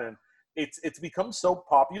all that. And it's become so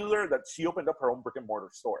popular that she opened up her own brick and mortar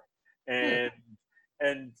store. And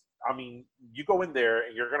I mean, you go in there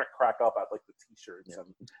and you're gonna crack up at like the t-shirts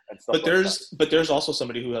and stuff. But there's also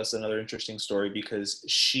somebody who has another interesting story, because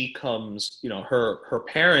she comes, her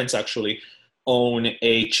parents actually own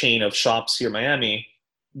a chain of shops here in Miami,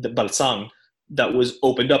 the Balsang, that was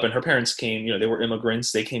opened up, and her parents came, they were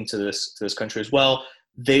immigrants. They came to this country as well.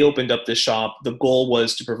 They opened up this shop. The goal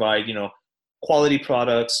was to provide, quality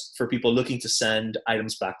products for people looking to send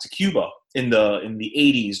items back to Cuba in the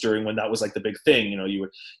 80s, during when that was like the big thing.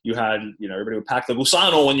 You had everybody would pack the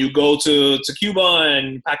gusano when you go to Cuba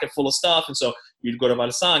and pack it full of stuff, and so you'd go to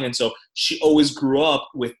Balsang. And so she always grew up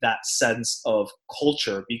with that sense of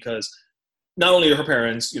culture, because not only are her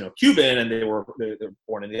parents Cuban, and they're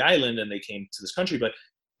born in the island and they came to this country, but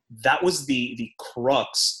that was the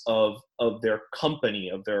crux of their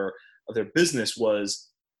company, of their business, was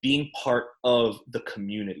being part of the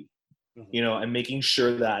community, and making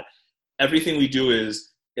sure that everything we do it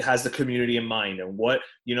has the community in mind. And what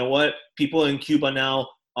people in Cuba now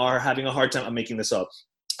are having a hard time, I'm making this up,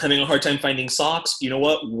 having a hard time finding socks. You know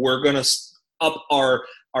what? We're going to up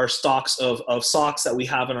our stocks of socks that we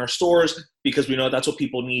have in our stores, because we know that's what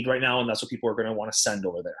people need right now, and that's what people are going to want to send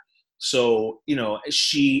over there. So,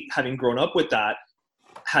 she, having grown up with that,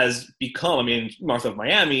 has become, Martha of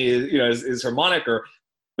Miami is her moniker,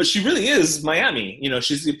 but she really is Miami.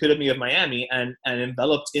 She's the epitome of Miami, and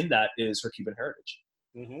enveloped in that is her Cuban heritage.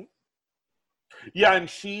 Mm-hmm. Yeah, and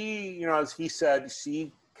she, as he said,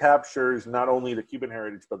 she captures not only the Cuban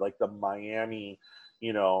heritage, but like the Miami,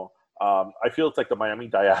 I feel it's like the Miami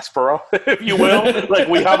diaspora, if you will. Like,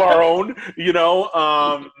 we have our own,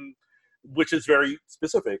 which is very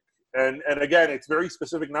specific. And again, it's very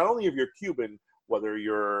specific, not only if you're Cuban, whether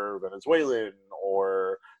you're Venezuelan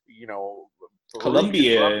or,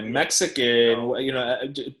 Colombian, Mexican,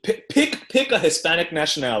 pick a Hispanic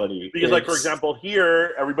nationality. Because, like, for example,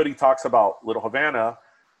 here, everybody talks about Little Havana,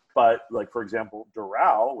 but, like, for example,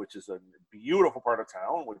 Doral, which is a beautiful part of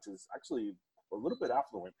town, which is actually a little bit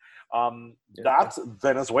affluent, that's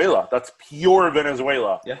Venezuela. That's pure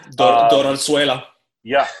Venezuela. Yeah, Doralzuela.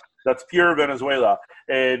 Yeah, that's pure Venezuela.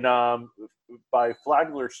 And by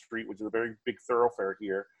Flagler Street, which is a very big thoroughfare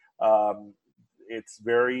here, it's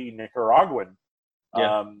very Nicaraguan.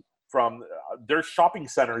 From there's shopping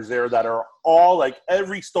centers there that are all, like,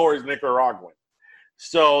 every store is Nicaraguan.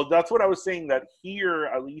 So that's what I was saying, that here,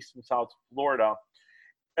 at least in South Florida,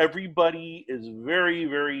 everybody is very,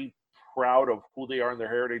 very proud of who they are and their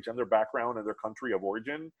heritage and their background and their country of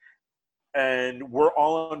origin. And we're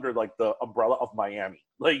all under, like, the umbrella of Miami.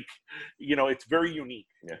 Like, it's very unique.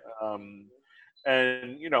 Yeah.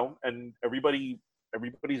 And everybody's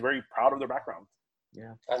very proud of their background.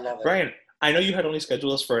 Yeah. I love it. Brian, I know you had only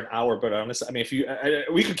scheduled us for an hour, but honestly, if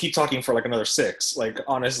we could keep talking for like another 6. Like,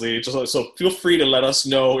 honestly, so feel free to let us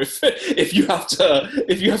know if you have to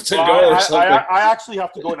go or something. I actually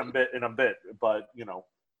have to go in a bit, but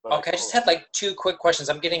Okay, I just had like 2 quick questions.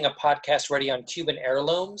 I'm getting a podcast ready on Cuban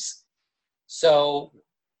heirlooms. So,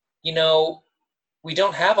 we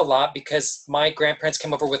don't have a lot because my grandparents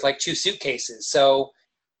came over with like 2 suitcases. So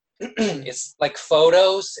it's like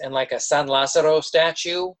photos and like a San Lazaro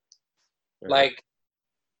statue. Like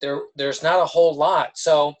there's not a whole lot.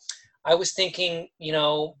 So I was thinking,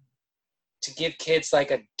 to give kids like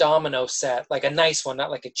a domino set, like a nice one, not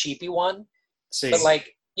like a cheapy one. But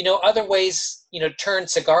like, other ways, turn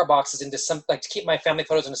cigar boxes into some, like, to keep my family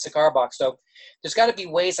photos in a cigar box. So there's got to be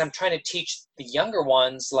ways. I'm trying to teach the younger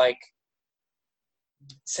ones, like,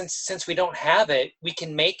 since we don't have it, we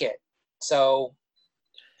can make it. So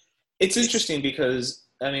it's interesting because,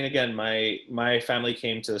 again, my family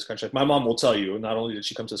came to this country. My mom will tell you, not only did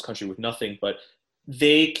she come to this country with nothing, but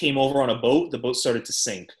they came over on a boat. The boat started to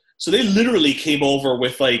sink. So they literally came over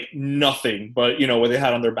with like nothing but, what they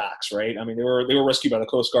had on their backs, right? They were rescued by the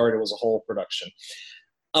Coast Guard. It was a whole production.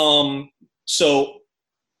 So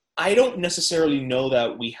I don't necessarily know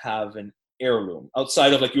that we have an heirloom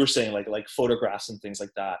outside of, like you were saying, like photographs and things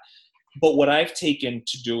like that. But what I've taken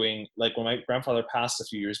to doing, like when my grandfather passed a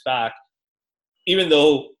few years back, even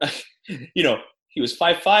though, you know, he was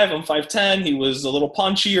 5'5", I'm 5'10", he was a little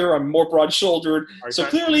punchier, I'm more broad-shouldered. So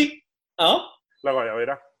clearly, La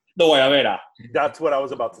guayabera. The guayabera. That's what I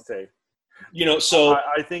was about to say. You know, so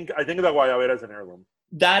I think the guayabera is an heirloom.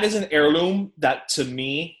 That is an heirloom that, to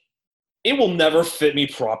me, it will never fit me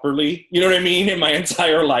properly. You know what I mean? In my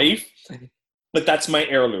entire life. But that's my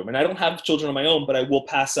heirloom. And I don't have children of my own, but I will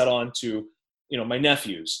pass that on to, you know, my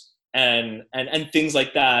nephews and things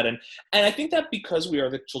like that. And I think that because we are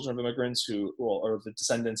the children of immigrants or the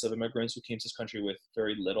descendants of immigrants who came to this country with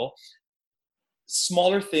very little,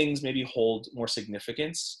 smaller things maybe hold more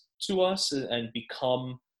significance to us and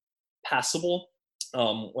become passable.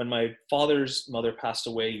 When my father's mother passed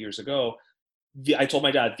away years ago, I told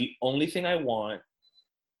my dad, the only thing I want,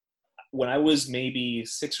 when I was maybe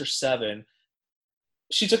 6 or 7,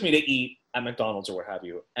 she took me to eat at McDonald's or what have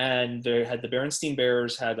you. And they had the Berenstein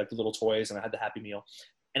Bears had like the little toys, and I had the Happy Meal.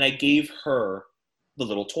 And I gave her the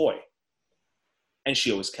little toy. And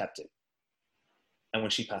she always kept it. And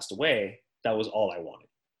when she passed away, that was all I wanted.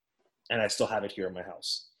 And I still have it here in my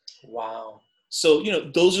house. Wow. So, you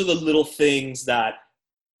know, those are the little things that,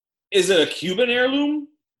 is it a Cuban heirloom?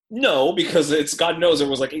 No, because it's, God knows, there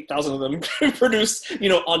was like 8,000 of them produced, you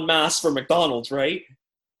know, en masse for McDonald's, right?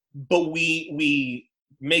 But we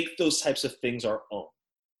make those types of things our own.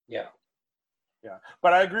 Yeah. Yeah.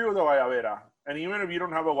 But I agree with the guayabera. And even if you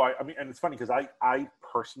don't have I mean, and it's funny because I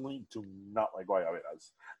personally do not like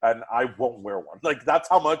guayaberas. And I won't wear one. Like, that's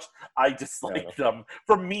how much I dislike them.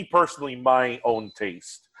 From me personally, my own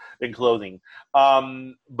taste in clothing.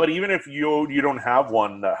 But even if you don't have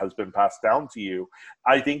one that has been passed down to you,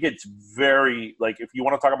 I think it's very, like, if you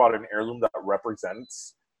want to talk about an heirloom that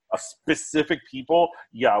represents a specific people,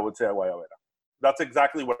 I would say a guayabera. That's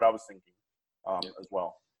exactly what I was thinking as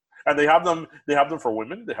well. And they have them for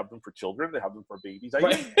women, they have them for children, they have them for babies.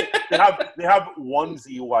 Right. they have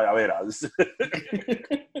onesie guayaberas.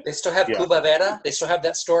 They still have Cuba Vera? They still have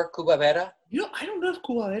that store, Cuba Vera? You know, I don't know if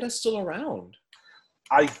Cuba Vera is still around.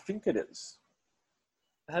 I think it is.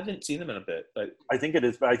 I haven't seen them in a bit, but I think it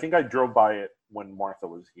is. But I think I drove by it when Martha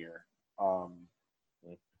was here.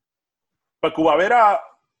 But Cuba Vera.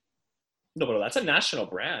 No, but that's a national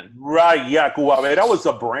brand. Right, yeah. Cuba Vera was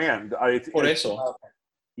a brand. Por eso.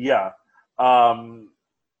 Yeah.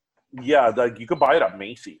 Like you could buy it at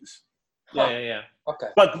Macy's. Yeah. Okay.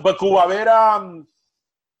 But Cuba Vera...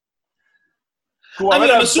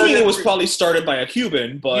 I'm assuming it was probably started by a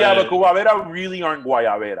Cuban, but... Yeah, but Cuba Vera really aren't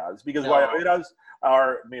guayaberas, because guayaberas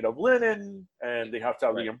are made of linen, and they have to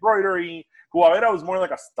have the embroidery. Cuba Vera was more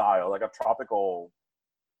like a style, like a tropical,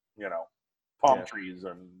 you know, palm trees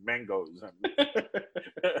and mangoes and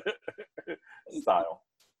style.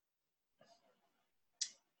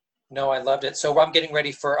 No, I loved it. So I'm getting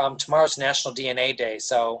ready for tomorrow's National DNA Day.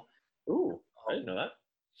 So, ooh, I didn't know that.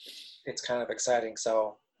 It's kind of exciting.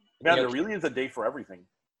 So, man, there really is a day for everything.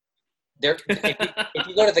 If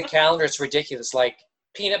you go to the calendar, it's ridiculous. Like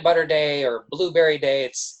Peanut Butter Day or Blueberry Day,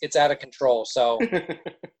 it's out of control. So,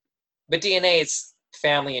 but DNA, it's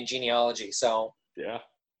family and genealogy. So, yeah,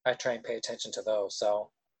 I try and pay attention to those. So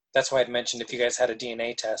that's why I'd mentioned if you guys had a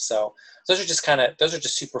DNA test. So those are just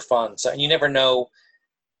super fun. So, and you never know.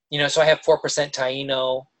 You know, so I have 4%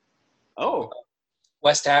 Taino,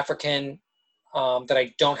 West African, that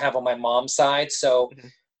I don't have on my mom's side. So,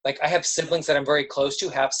 like, I have siblings that I'm very close to,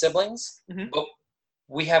 half siblings, but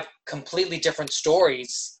we have completely different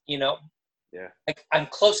stories, you know. Yeah. Like, I'm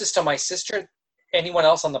closest to my sister, anyone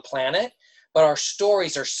else on the planet, but our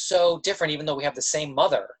stories are so different, even though we have the same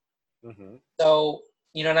mother. So,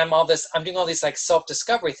 you know, and I'm doing all these, like,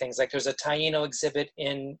 self-discovery things. Like, there's a Taino exhibit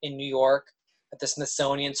in New York at the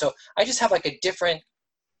Smithsonian. So I just have like a different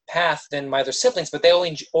path than my other siblings, but they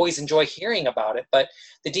always enjoy hearing about it. But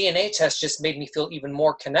the DNA test just made me feel even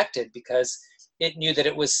more connected because it knew that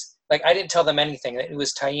it was, like, I didn't tell them anything. It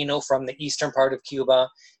was Taino from the eastern part of Cuba.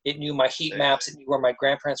 It knew my heat maps. It knew where my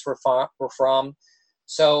grandparents were from.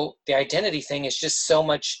 So the identity thing is just so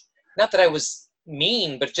much, not that I was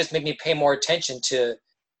mean, but it just made me pay more attention to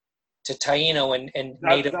Taino and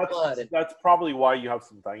native blood. That's probably why you have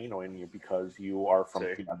some Taino in you, because you are from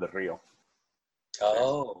Pinar del Rio.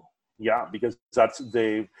 Oh. Yeah, because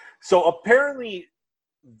so apparently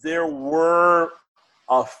there were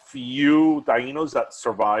a few Tainos that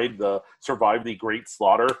survived the great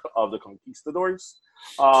slaughter of the conquistadors.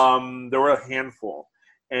 There were a handful,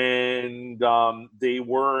 and they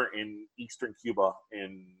were in eastern Cuba,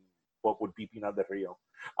 in what would be Pinar del Rio.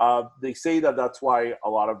 They say that that's why a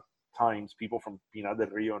lot of times people from Pinar del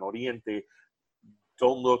Rio and Oriente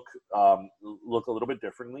don't look a little bit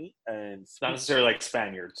differently and not necessarily like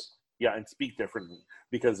Spaniards. Yeah, and speak differently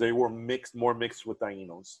because they were more mixed with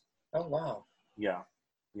Tainos. Oh wow. Yeah.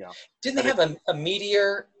 Didn't they have a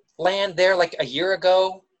meteor land there like a year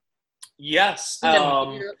ago? Yes.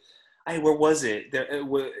 Where was it?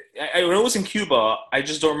 I know it was in Cuba. I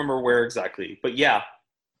just don't remember where exactly. But yeah.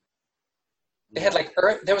 They had like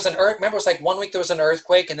there was an earth. Remember, it was like 1 week there was an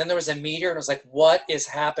earthquake, and then there was a meteor, and it was like, what is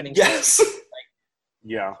happening? Yes.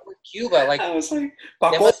 Yeah. Cuba, like I was like,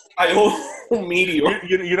 meteor.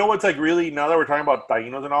 You know what's like really, now that we're talking about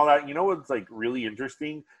Tainos and all that, you know what's like really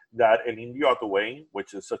interesting, that an Indio out the way,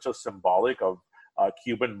 which is such a symbolic of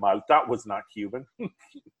Cuban, Malta was not Cuban.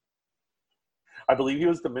 I believe he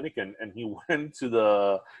was Dominican, and he went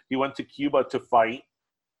to Cuba to fight,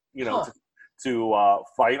 to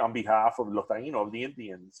fight on behalf of Los Taínos, of the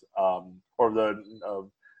Indians, or the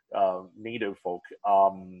native folk.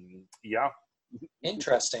 Yeah.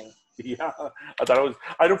 Interesting. Yeah, I thought it was.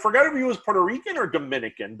 I don't forget if he was Puerto Rican or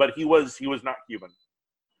Dominican, but he was not Cuban.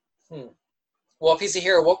 Well, if he's a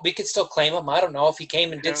hero, we could still claim him. I don't know if he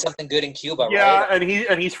came and did something good in Cuba. Yeah, right?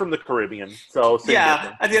 and he's from the Caribbean, so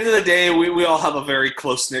yeah. At the end of the day, we all have a very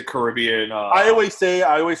close knit Caribbean. I always say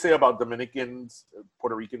about Dominicans,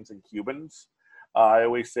 Puerto Ricans, and Cubans. I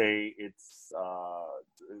always say it's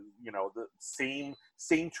the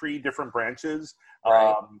same tree, different branches.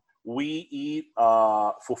 Right. We eat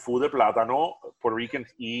fufu de plátano. Puerto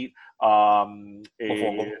Ricans eat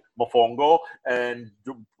mofongo, and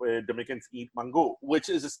Dominicans eat mango, which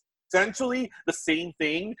is essentially the same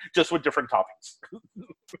thing, just with different toppings.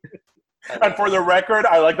 And for the record,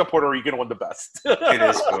 I like the Puerto Rican one the best. It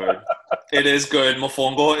is good. It is good.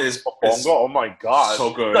 Mofongo is oh my god,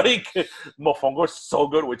 so good. Like mofongo is so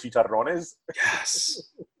good with chicharrones. Yes.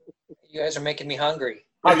 You guys are making me hungry.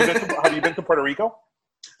 Have you been to Puerto Rico?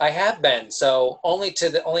 I have been, so only to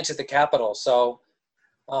the capital. So,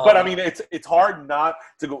 but I mean, it's hard not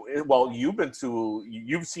to go. Well,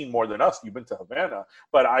 you've seen more than us. You've been to Havana,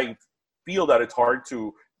 but I feel that it's hard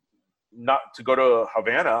to not to go to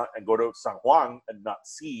Havana and go to San Juan and not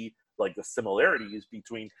see like the similarities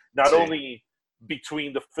between only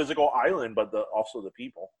between the physical island, but also the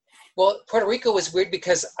people. Well, Puerto Rico was weird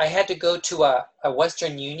because I had to go to a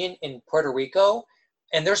Western Union in Puerto Rico,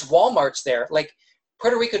 and there's Walmarts there. Like,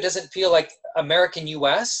 Puerto Rico doesn't feel like American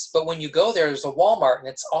U.S., but when you go there's a Walmart, and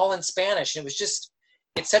it's all in Spanish. And it's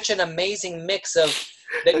such an amazing mix of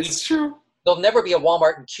that. That's true. There'll never be a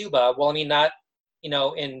Walmart in Cuba. Well, I mean, not,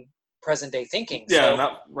 in present day thinking. Yeah,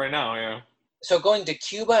 not right now, yeah. So going to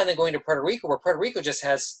Cuba and then going to Puerto Rico, where Puerto Rico just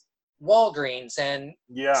has Walgreens and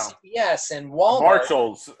CVS and Walmart.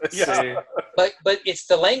 Marshalls. Yeah. But it's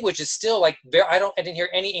the language is still like I didn't hear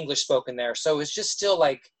any English spoken there. So it's just still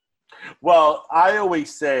like. Well, I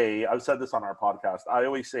always say, I've said this on our podcast, I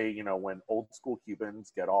always say, when old school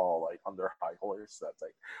Cubans get all like on their high horse, that's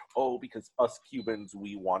like, because us Cubans,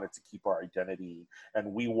 we wanted to keep our identity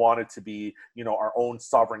and we wanted to be, our own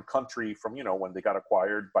sovereign country from, when they got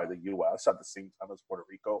acquired by the U.S. at the same time as Puerto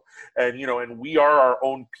Rico. And, and we are our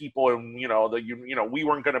own people and, we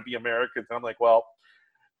weren't going to be Americans. And I'm like, well,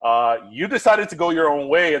 you decided to go your own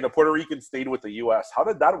way and the Puerto Ricans stayed with the U.S. How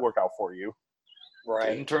did that work out for you?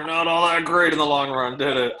 Right. Didn't turn out all that great in the long run,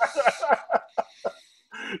 did it?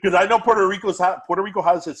 Because I know Puerto Rico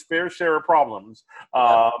has its fair share of problems,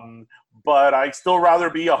 but I'd still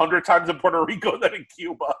rather be 100 times in Puerto Rico than in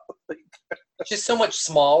Cuba. It's just so much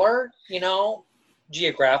smaller,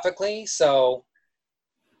 geographically. So,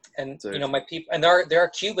 and my people, and there are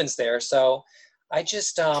Cubans there. So, I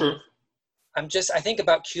just I think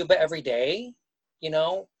about Cuba every day.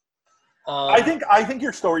 I think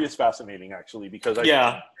your story is fascinating, actually, because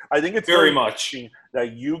I think it's very much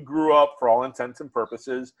that you grew up, for all intents and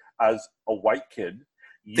purposes, as a white kid,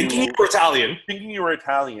 thinking you were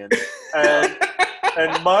Italian,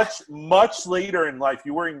 and much later in life,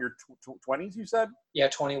 you were in your 20s. You said,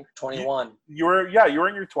 21. You were in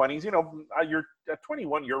your 20s. You're at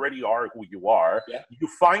 21. You already are who you are. Yeah. You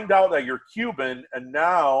find out that you're Cuban, and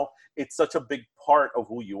now it's such a big part of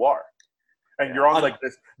who you are. And you're on like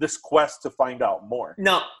this quest to find out more.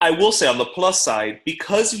 Now, I will say on the plus side,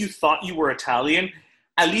 because you thought you were Italian,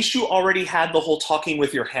 at least you already had the whole talking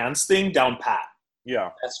with your hands thing down pat.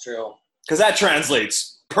 Yeah. That's true. Because that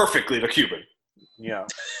translates perfectly to Cuban. Yeah.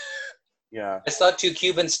 Yeah. I saw two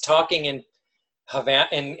Cubans talking in Havana,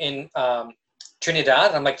 in Trinidad.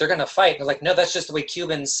 And I'm like, they're going to fight. And they're like, no, that's just the way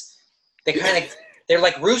Cubans, they're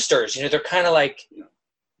like roosters. They're kind of like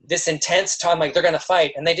this intense time, like they're going to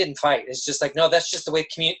fight, and they didn't fight. It's just like, no, that's just the way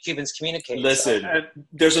Cubans communicate. Listen,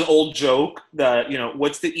 there's an old joke that,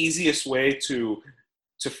 what's the easiest way to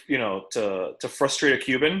to frustrate a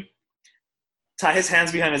Cuban, tie his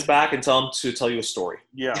hands behind his back and tell him to tell you a story.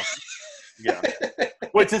 Yeah.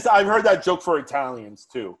 Which is, I've heard that joke for Italians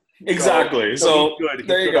too. Exactly. So good.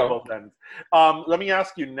 There you go. Let me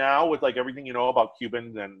ask you now, with like everything you know about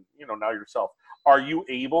Cubans and now yourself, are you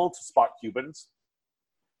able to spot Cubans?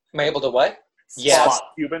 Am I able to what? Spot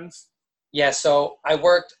Cubans? Yeah. So I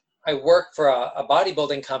worked for a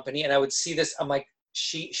bodybuilding company, and I would see this. I'm like,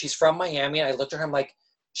 she's from Miami. And I looked at her. I'm like,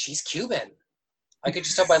 she's Cuban. I could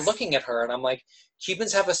just tell by looking at her, and I'm like,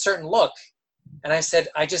 Cubans have a certain look. And I said,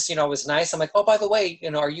 I just, it was nice. I'm like, oh, by the way,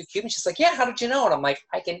 are you Cuban? She's like, yeah. How did you know? And I'm like,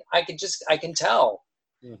 I can tell.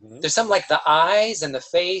 Mm-hmm. There's something like the eyes and the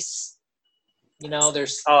face.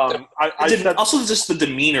 There's. Also just the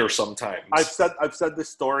demeanor sometimes. I've said this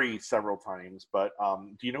story several times, but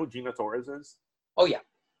do you know who Gina Torres is? Oh yeah.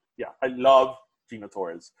 Yeah, I love Gina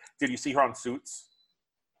Torres. Did you see her on Suits?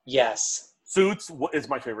 Yes. Suits is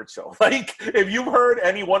my favorite show. Like, if you've heard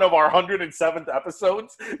any one of our 107th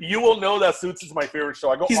episodes, you will know that Suits is my favorite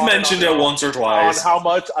show. He's mentioned it once or twice. On how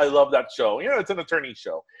much I love that show. It's an attorney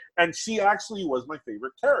show. And she actually was my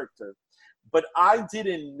favorite character. But I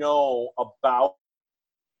didn't know about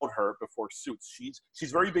her before Suits.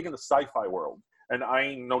 She's very big in the sci-fi world. And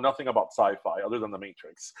I know nothing about sci-fi other than The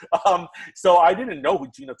Matrix. So I didn't know who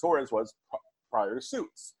Gina Torres was prior to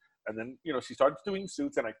Suits. And then, she started doing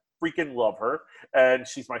Suits, and I freaking love her. And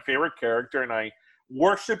she's my favorite character, and I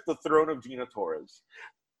worship the throne of Gina Torres.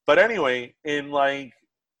 But anyway, in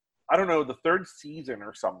the third season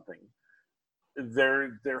or something,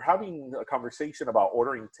 they're having a conversation about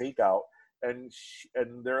ordering takeout, and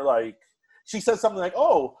they're like, she says something like,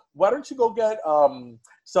 "Oh, why don't you go get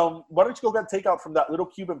takeout from that little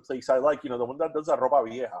Cuban place I like, the one that does that ropa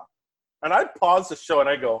vieja." And I pause the show and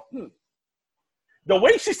I go, The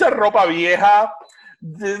way she said ropa vieja,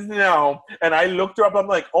 no. And I looked her up, I'm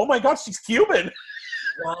like, oh my God, she's Cuban.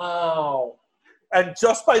 Wow. And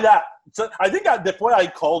just by that, I think that's why I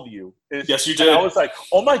called you. Yes, you did. I was like,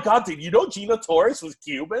 oh my God, did you know Gina Torres was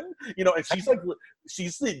Cuban? And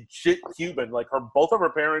she's legit Cuban. Like, both of her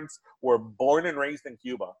parents were born and raised in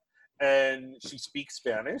Cuba. And she speaks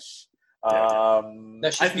Spanish.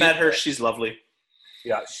 I've met her. She's lovely.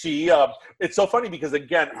 Yeah, it's so funny because,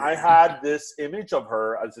 again, I had this image of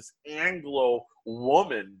her as this Anglo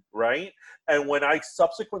woman, right? And when I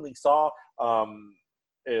subsequently saw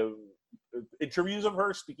interviews of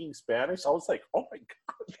her speaking Spanish, I was like, oh my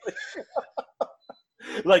God.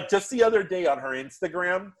 Like, just the other day on her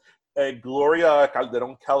Instagram, Gloria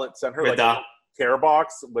Calderon Kellett sent her a care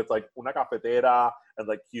box with una cafetera and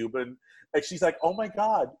Cuban. And she's like, oh my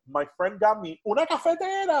God, my friend got me una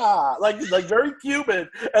cafetera, like very Cuban,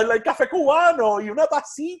 and café cubano y una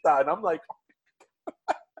tacita. And I'm like,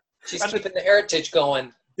 she's keeping the heritage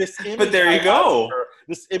going. But there you go.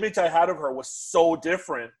 This image I had of her was so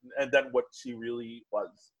different than what she really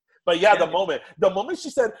was. But yeah, the moment she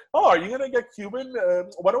said, "Oh, are you gonna get Cuban?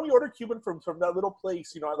 Why don't we order Cuban from that little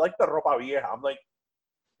place? I like the ropa vieja." I'm like,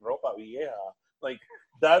 ropa vieja, like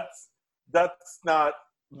that's not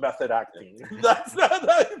method acting. That's not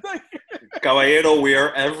Caballero, we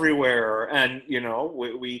are everywhere, and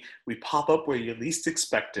we pop up where you least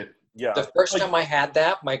expect it. Yeah. The first time I had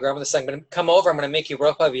that, my grandmother said, "I'm gonna come over. I'm gonna make you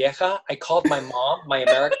ropa vieja." I called my mom,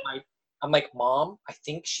 I'm like, "Mom, I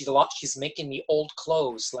think she's making me old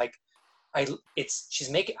clothes. I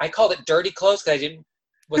called it dirty clothes because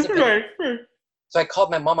wasn't right. So I called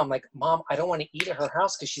my mom. I'm like, "Mom, I don't want to eat at her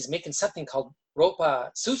house because she's making something called ropa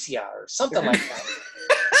sucia or something like that."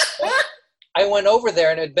 I went over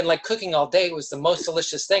there and it had been cooking all day. It was the most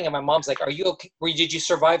delicious thing. And my mom's like, "Are you okay? Did you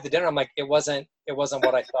survive the dinner?" I'm like, It wasn't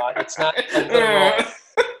what I thought. It's not.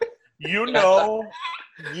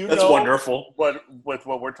 That's wonderful. But with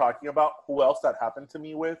what we're talking about, who else that happened to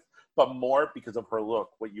me with, but more because of her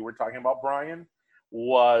look. What you were talking about, Brian,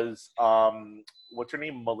 was what's her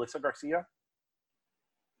name? Melissa Garcia?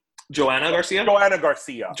 Joanna Garcia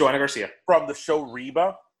from the show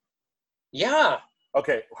Reba. Yeah.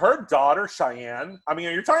 Okay, her daughter Cheyenne. I mean,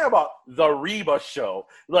 you're talking about the Reba show.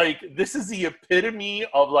 This is the epitome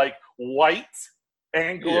of white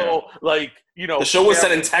Anglo. Yeah. The show was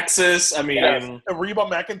set in Texas. I mean, yes. Reba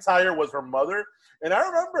McEntire was her mother, and I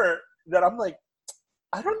remember that. I'm like,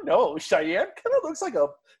 I don't know. Cheyenne kind of looks like a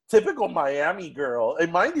typical Miami girl.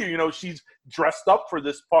 And mind you, she's dressed up for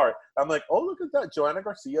this part. I'm like, oh, look at that. Joanna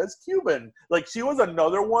Garcia is Cuban. She was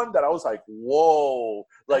another one that I was like, whoa.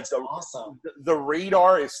 That's awesome. The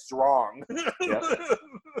radar is strong. Yeah.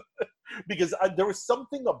 Because there was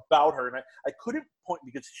something about her, and I couldn't point,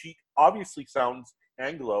 because she obviously sounds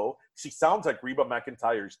Anglo. She sounds like Reba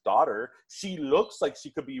McEntire's daughter. She looks like she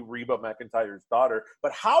could be Reba McEntire's daughter.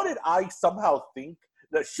 But how did I somehow think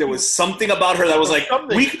that there was something about her that was like,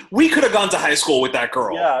 we could have gone to high school with that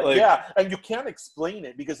girl. Yeah, like, yeah. And you can't explain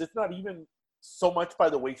it because it's not even so much by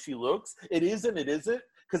the way she looks. It is and it isn't.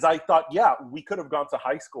 Because I thought, yeah, we could have gone to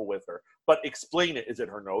high school with her. But explain it. Is it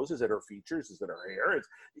her nose? Is it her features? Is it her hair? It's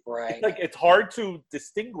like it's hard to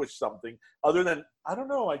distinguish something other than, I don't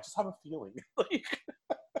know, I just have a feeling. You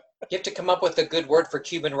have to come up with a good word for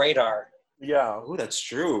Cuban radar. Yeah. Oh, that's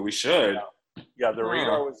true. We should. Yeah, the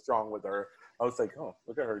radar was strong with her. I was like, oh,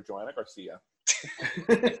 look at her, Joanna Garcia.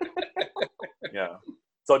 Yeah.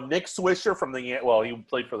 So Nick Swisher from he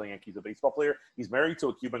played for the Yankees, a baseball player. He's married to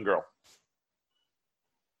a Cuban girl.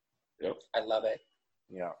 Yep. I love it.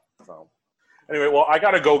 Yeah. So anyway, well, I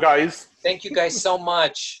gotta go, guys. Thank you guys so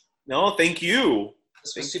much. No, thank you.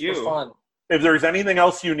 This was super fun. If there's anything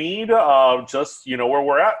else you need, just you know where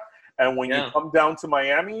we're at. And when you come down to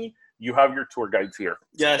Miami, you have your tour guides here.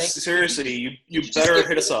 Yes, seriously, you better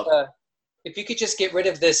hit us up. If you could just get rid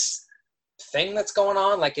of this thing that's going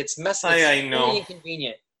on, like it's messy. I know. Really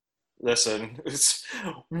inconvenient. Listen,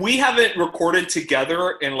 we haven't recorded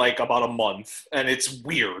together in like about a month, and it's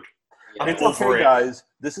weird. Yeah. It's okay, guys.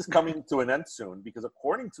 This is coming to an end soon because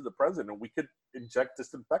according to the president, we could inject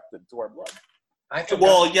disinfectant to our blood.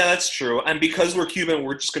 Well, yeah, that's true. And because we're Cuban,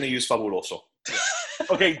 we're just going to use Fabuloso.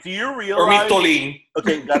 Okay, do you realize? Or Mitolin.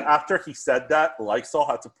 Okay, that after he said that, Lysol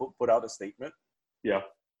had to put out a statement. Yeah.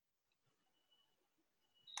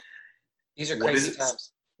 These are crazy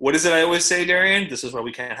times. What is it I always say, Darian? This is why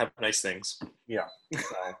we can't have nice things. Yeah.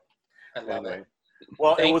 I love it.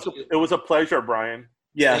 Well, it was a pleasure, Brian.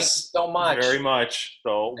 Yes. Thank you so much. Very much.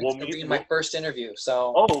 So we'll meet. Being my first interview.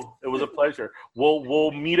 So. Oh, it was a pleasure.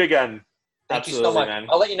 We'll meet again. Thank you so much. Man.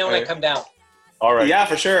 I'll let you know when I come down. All right. Yeah,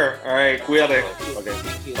 for sure. All right. Cuídate. Okay.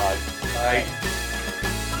 Thank you. Bye. Bye.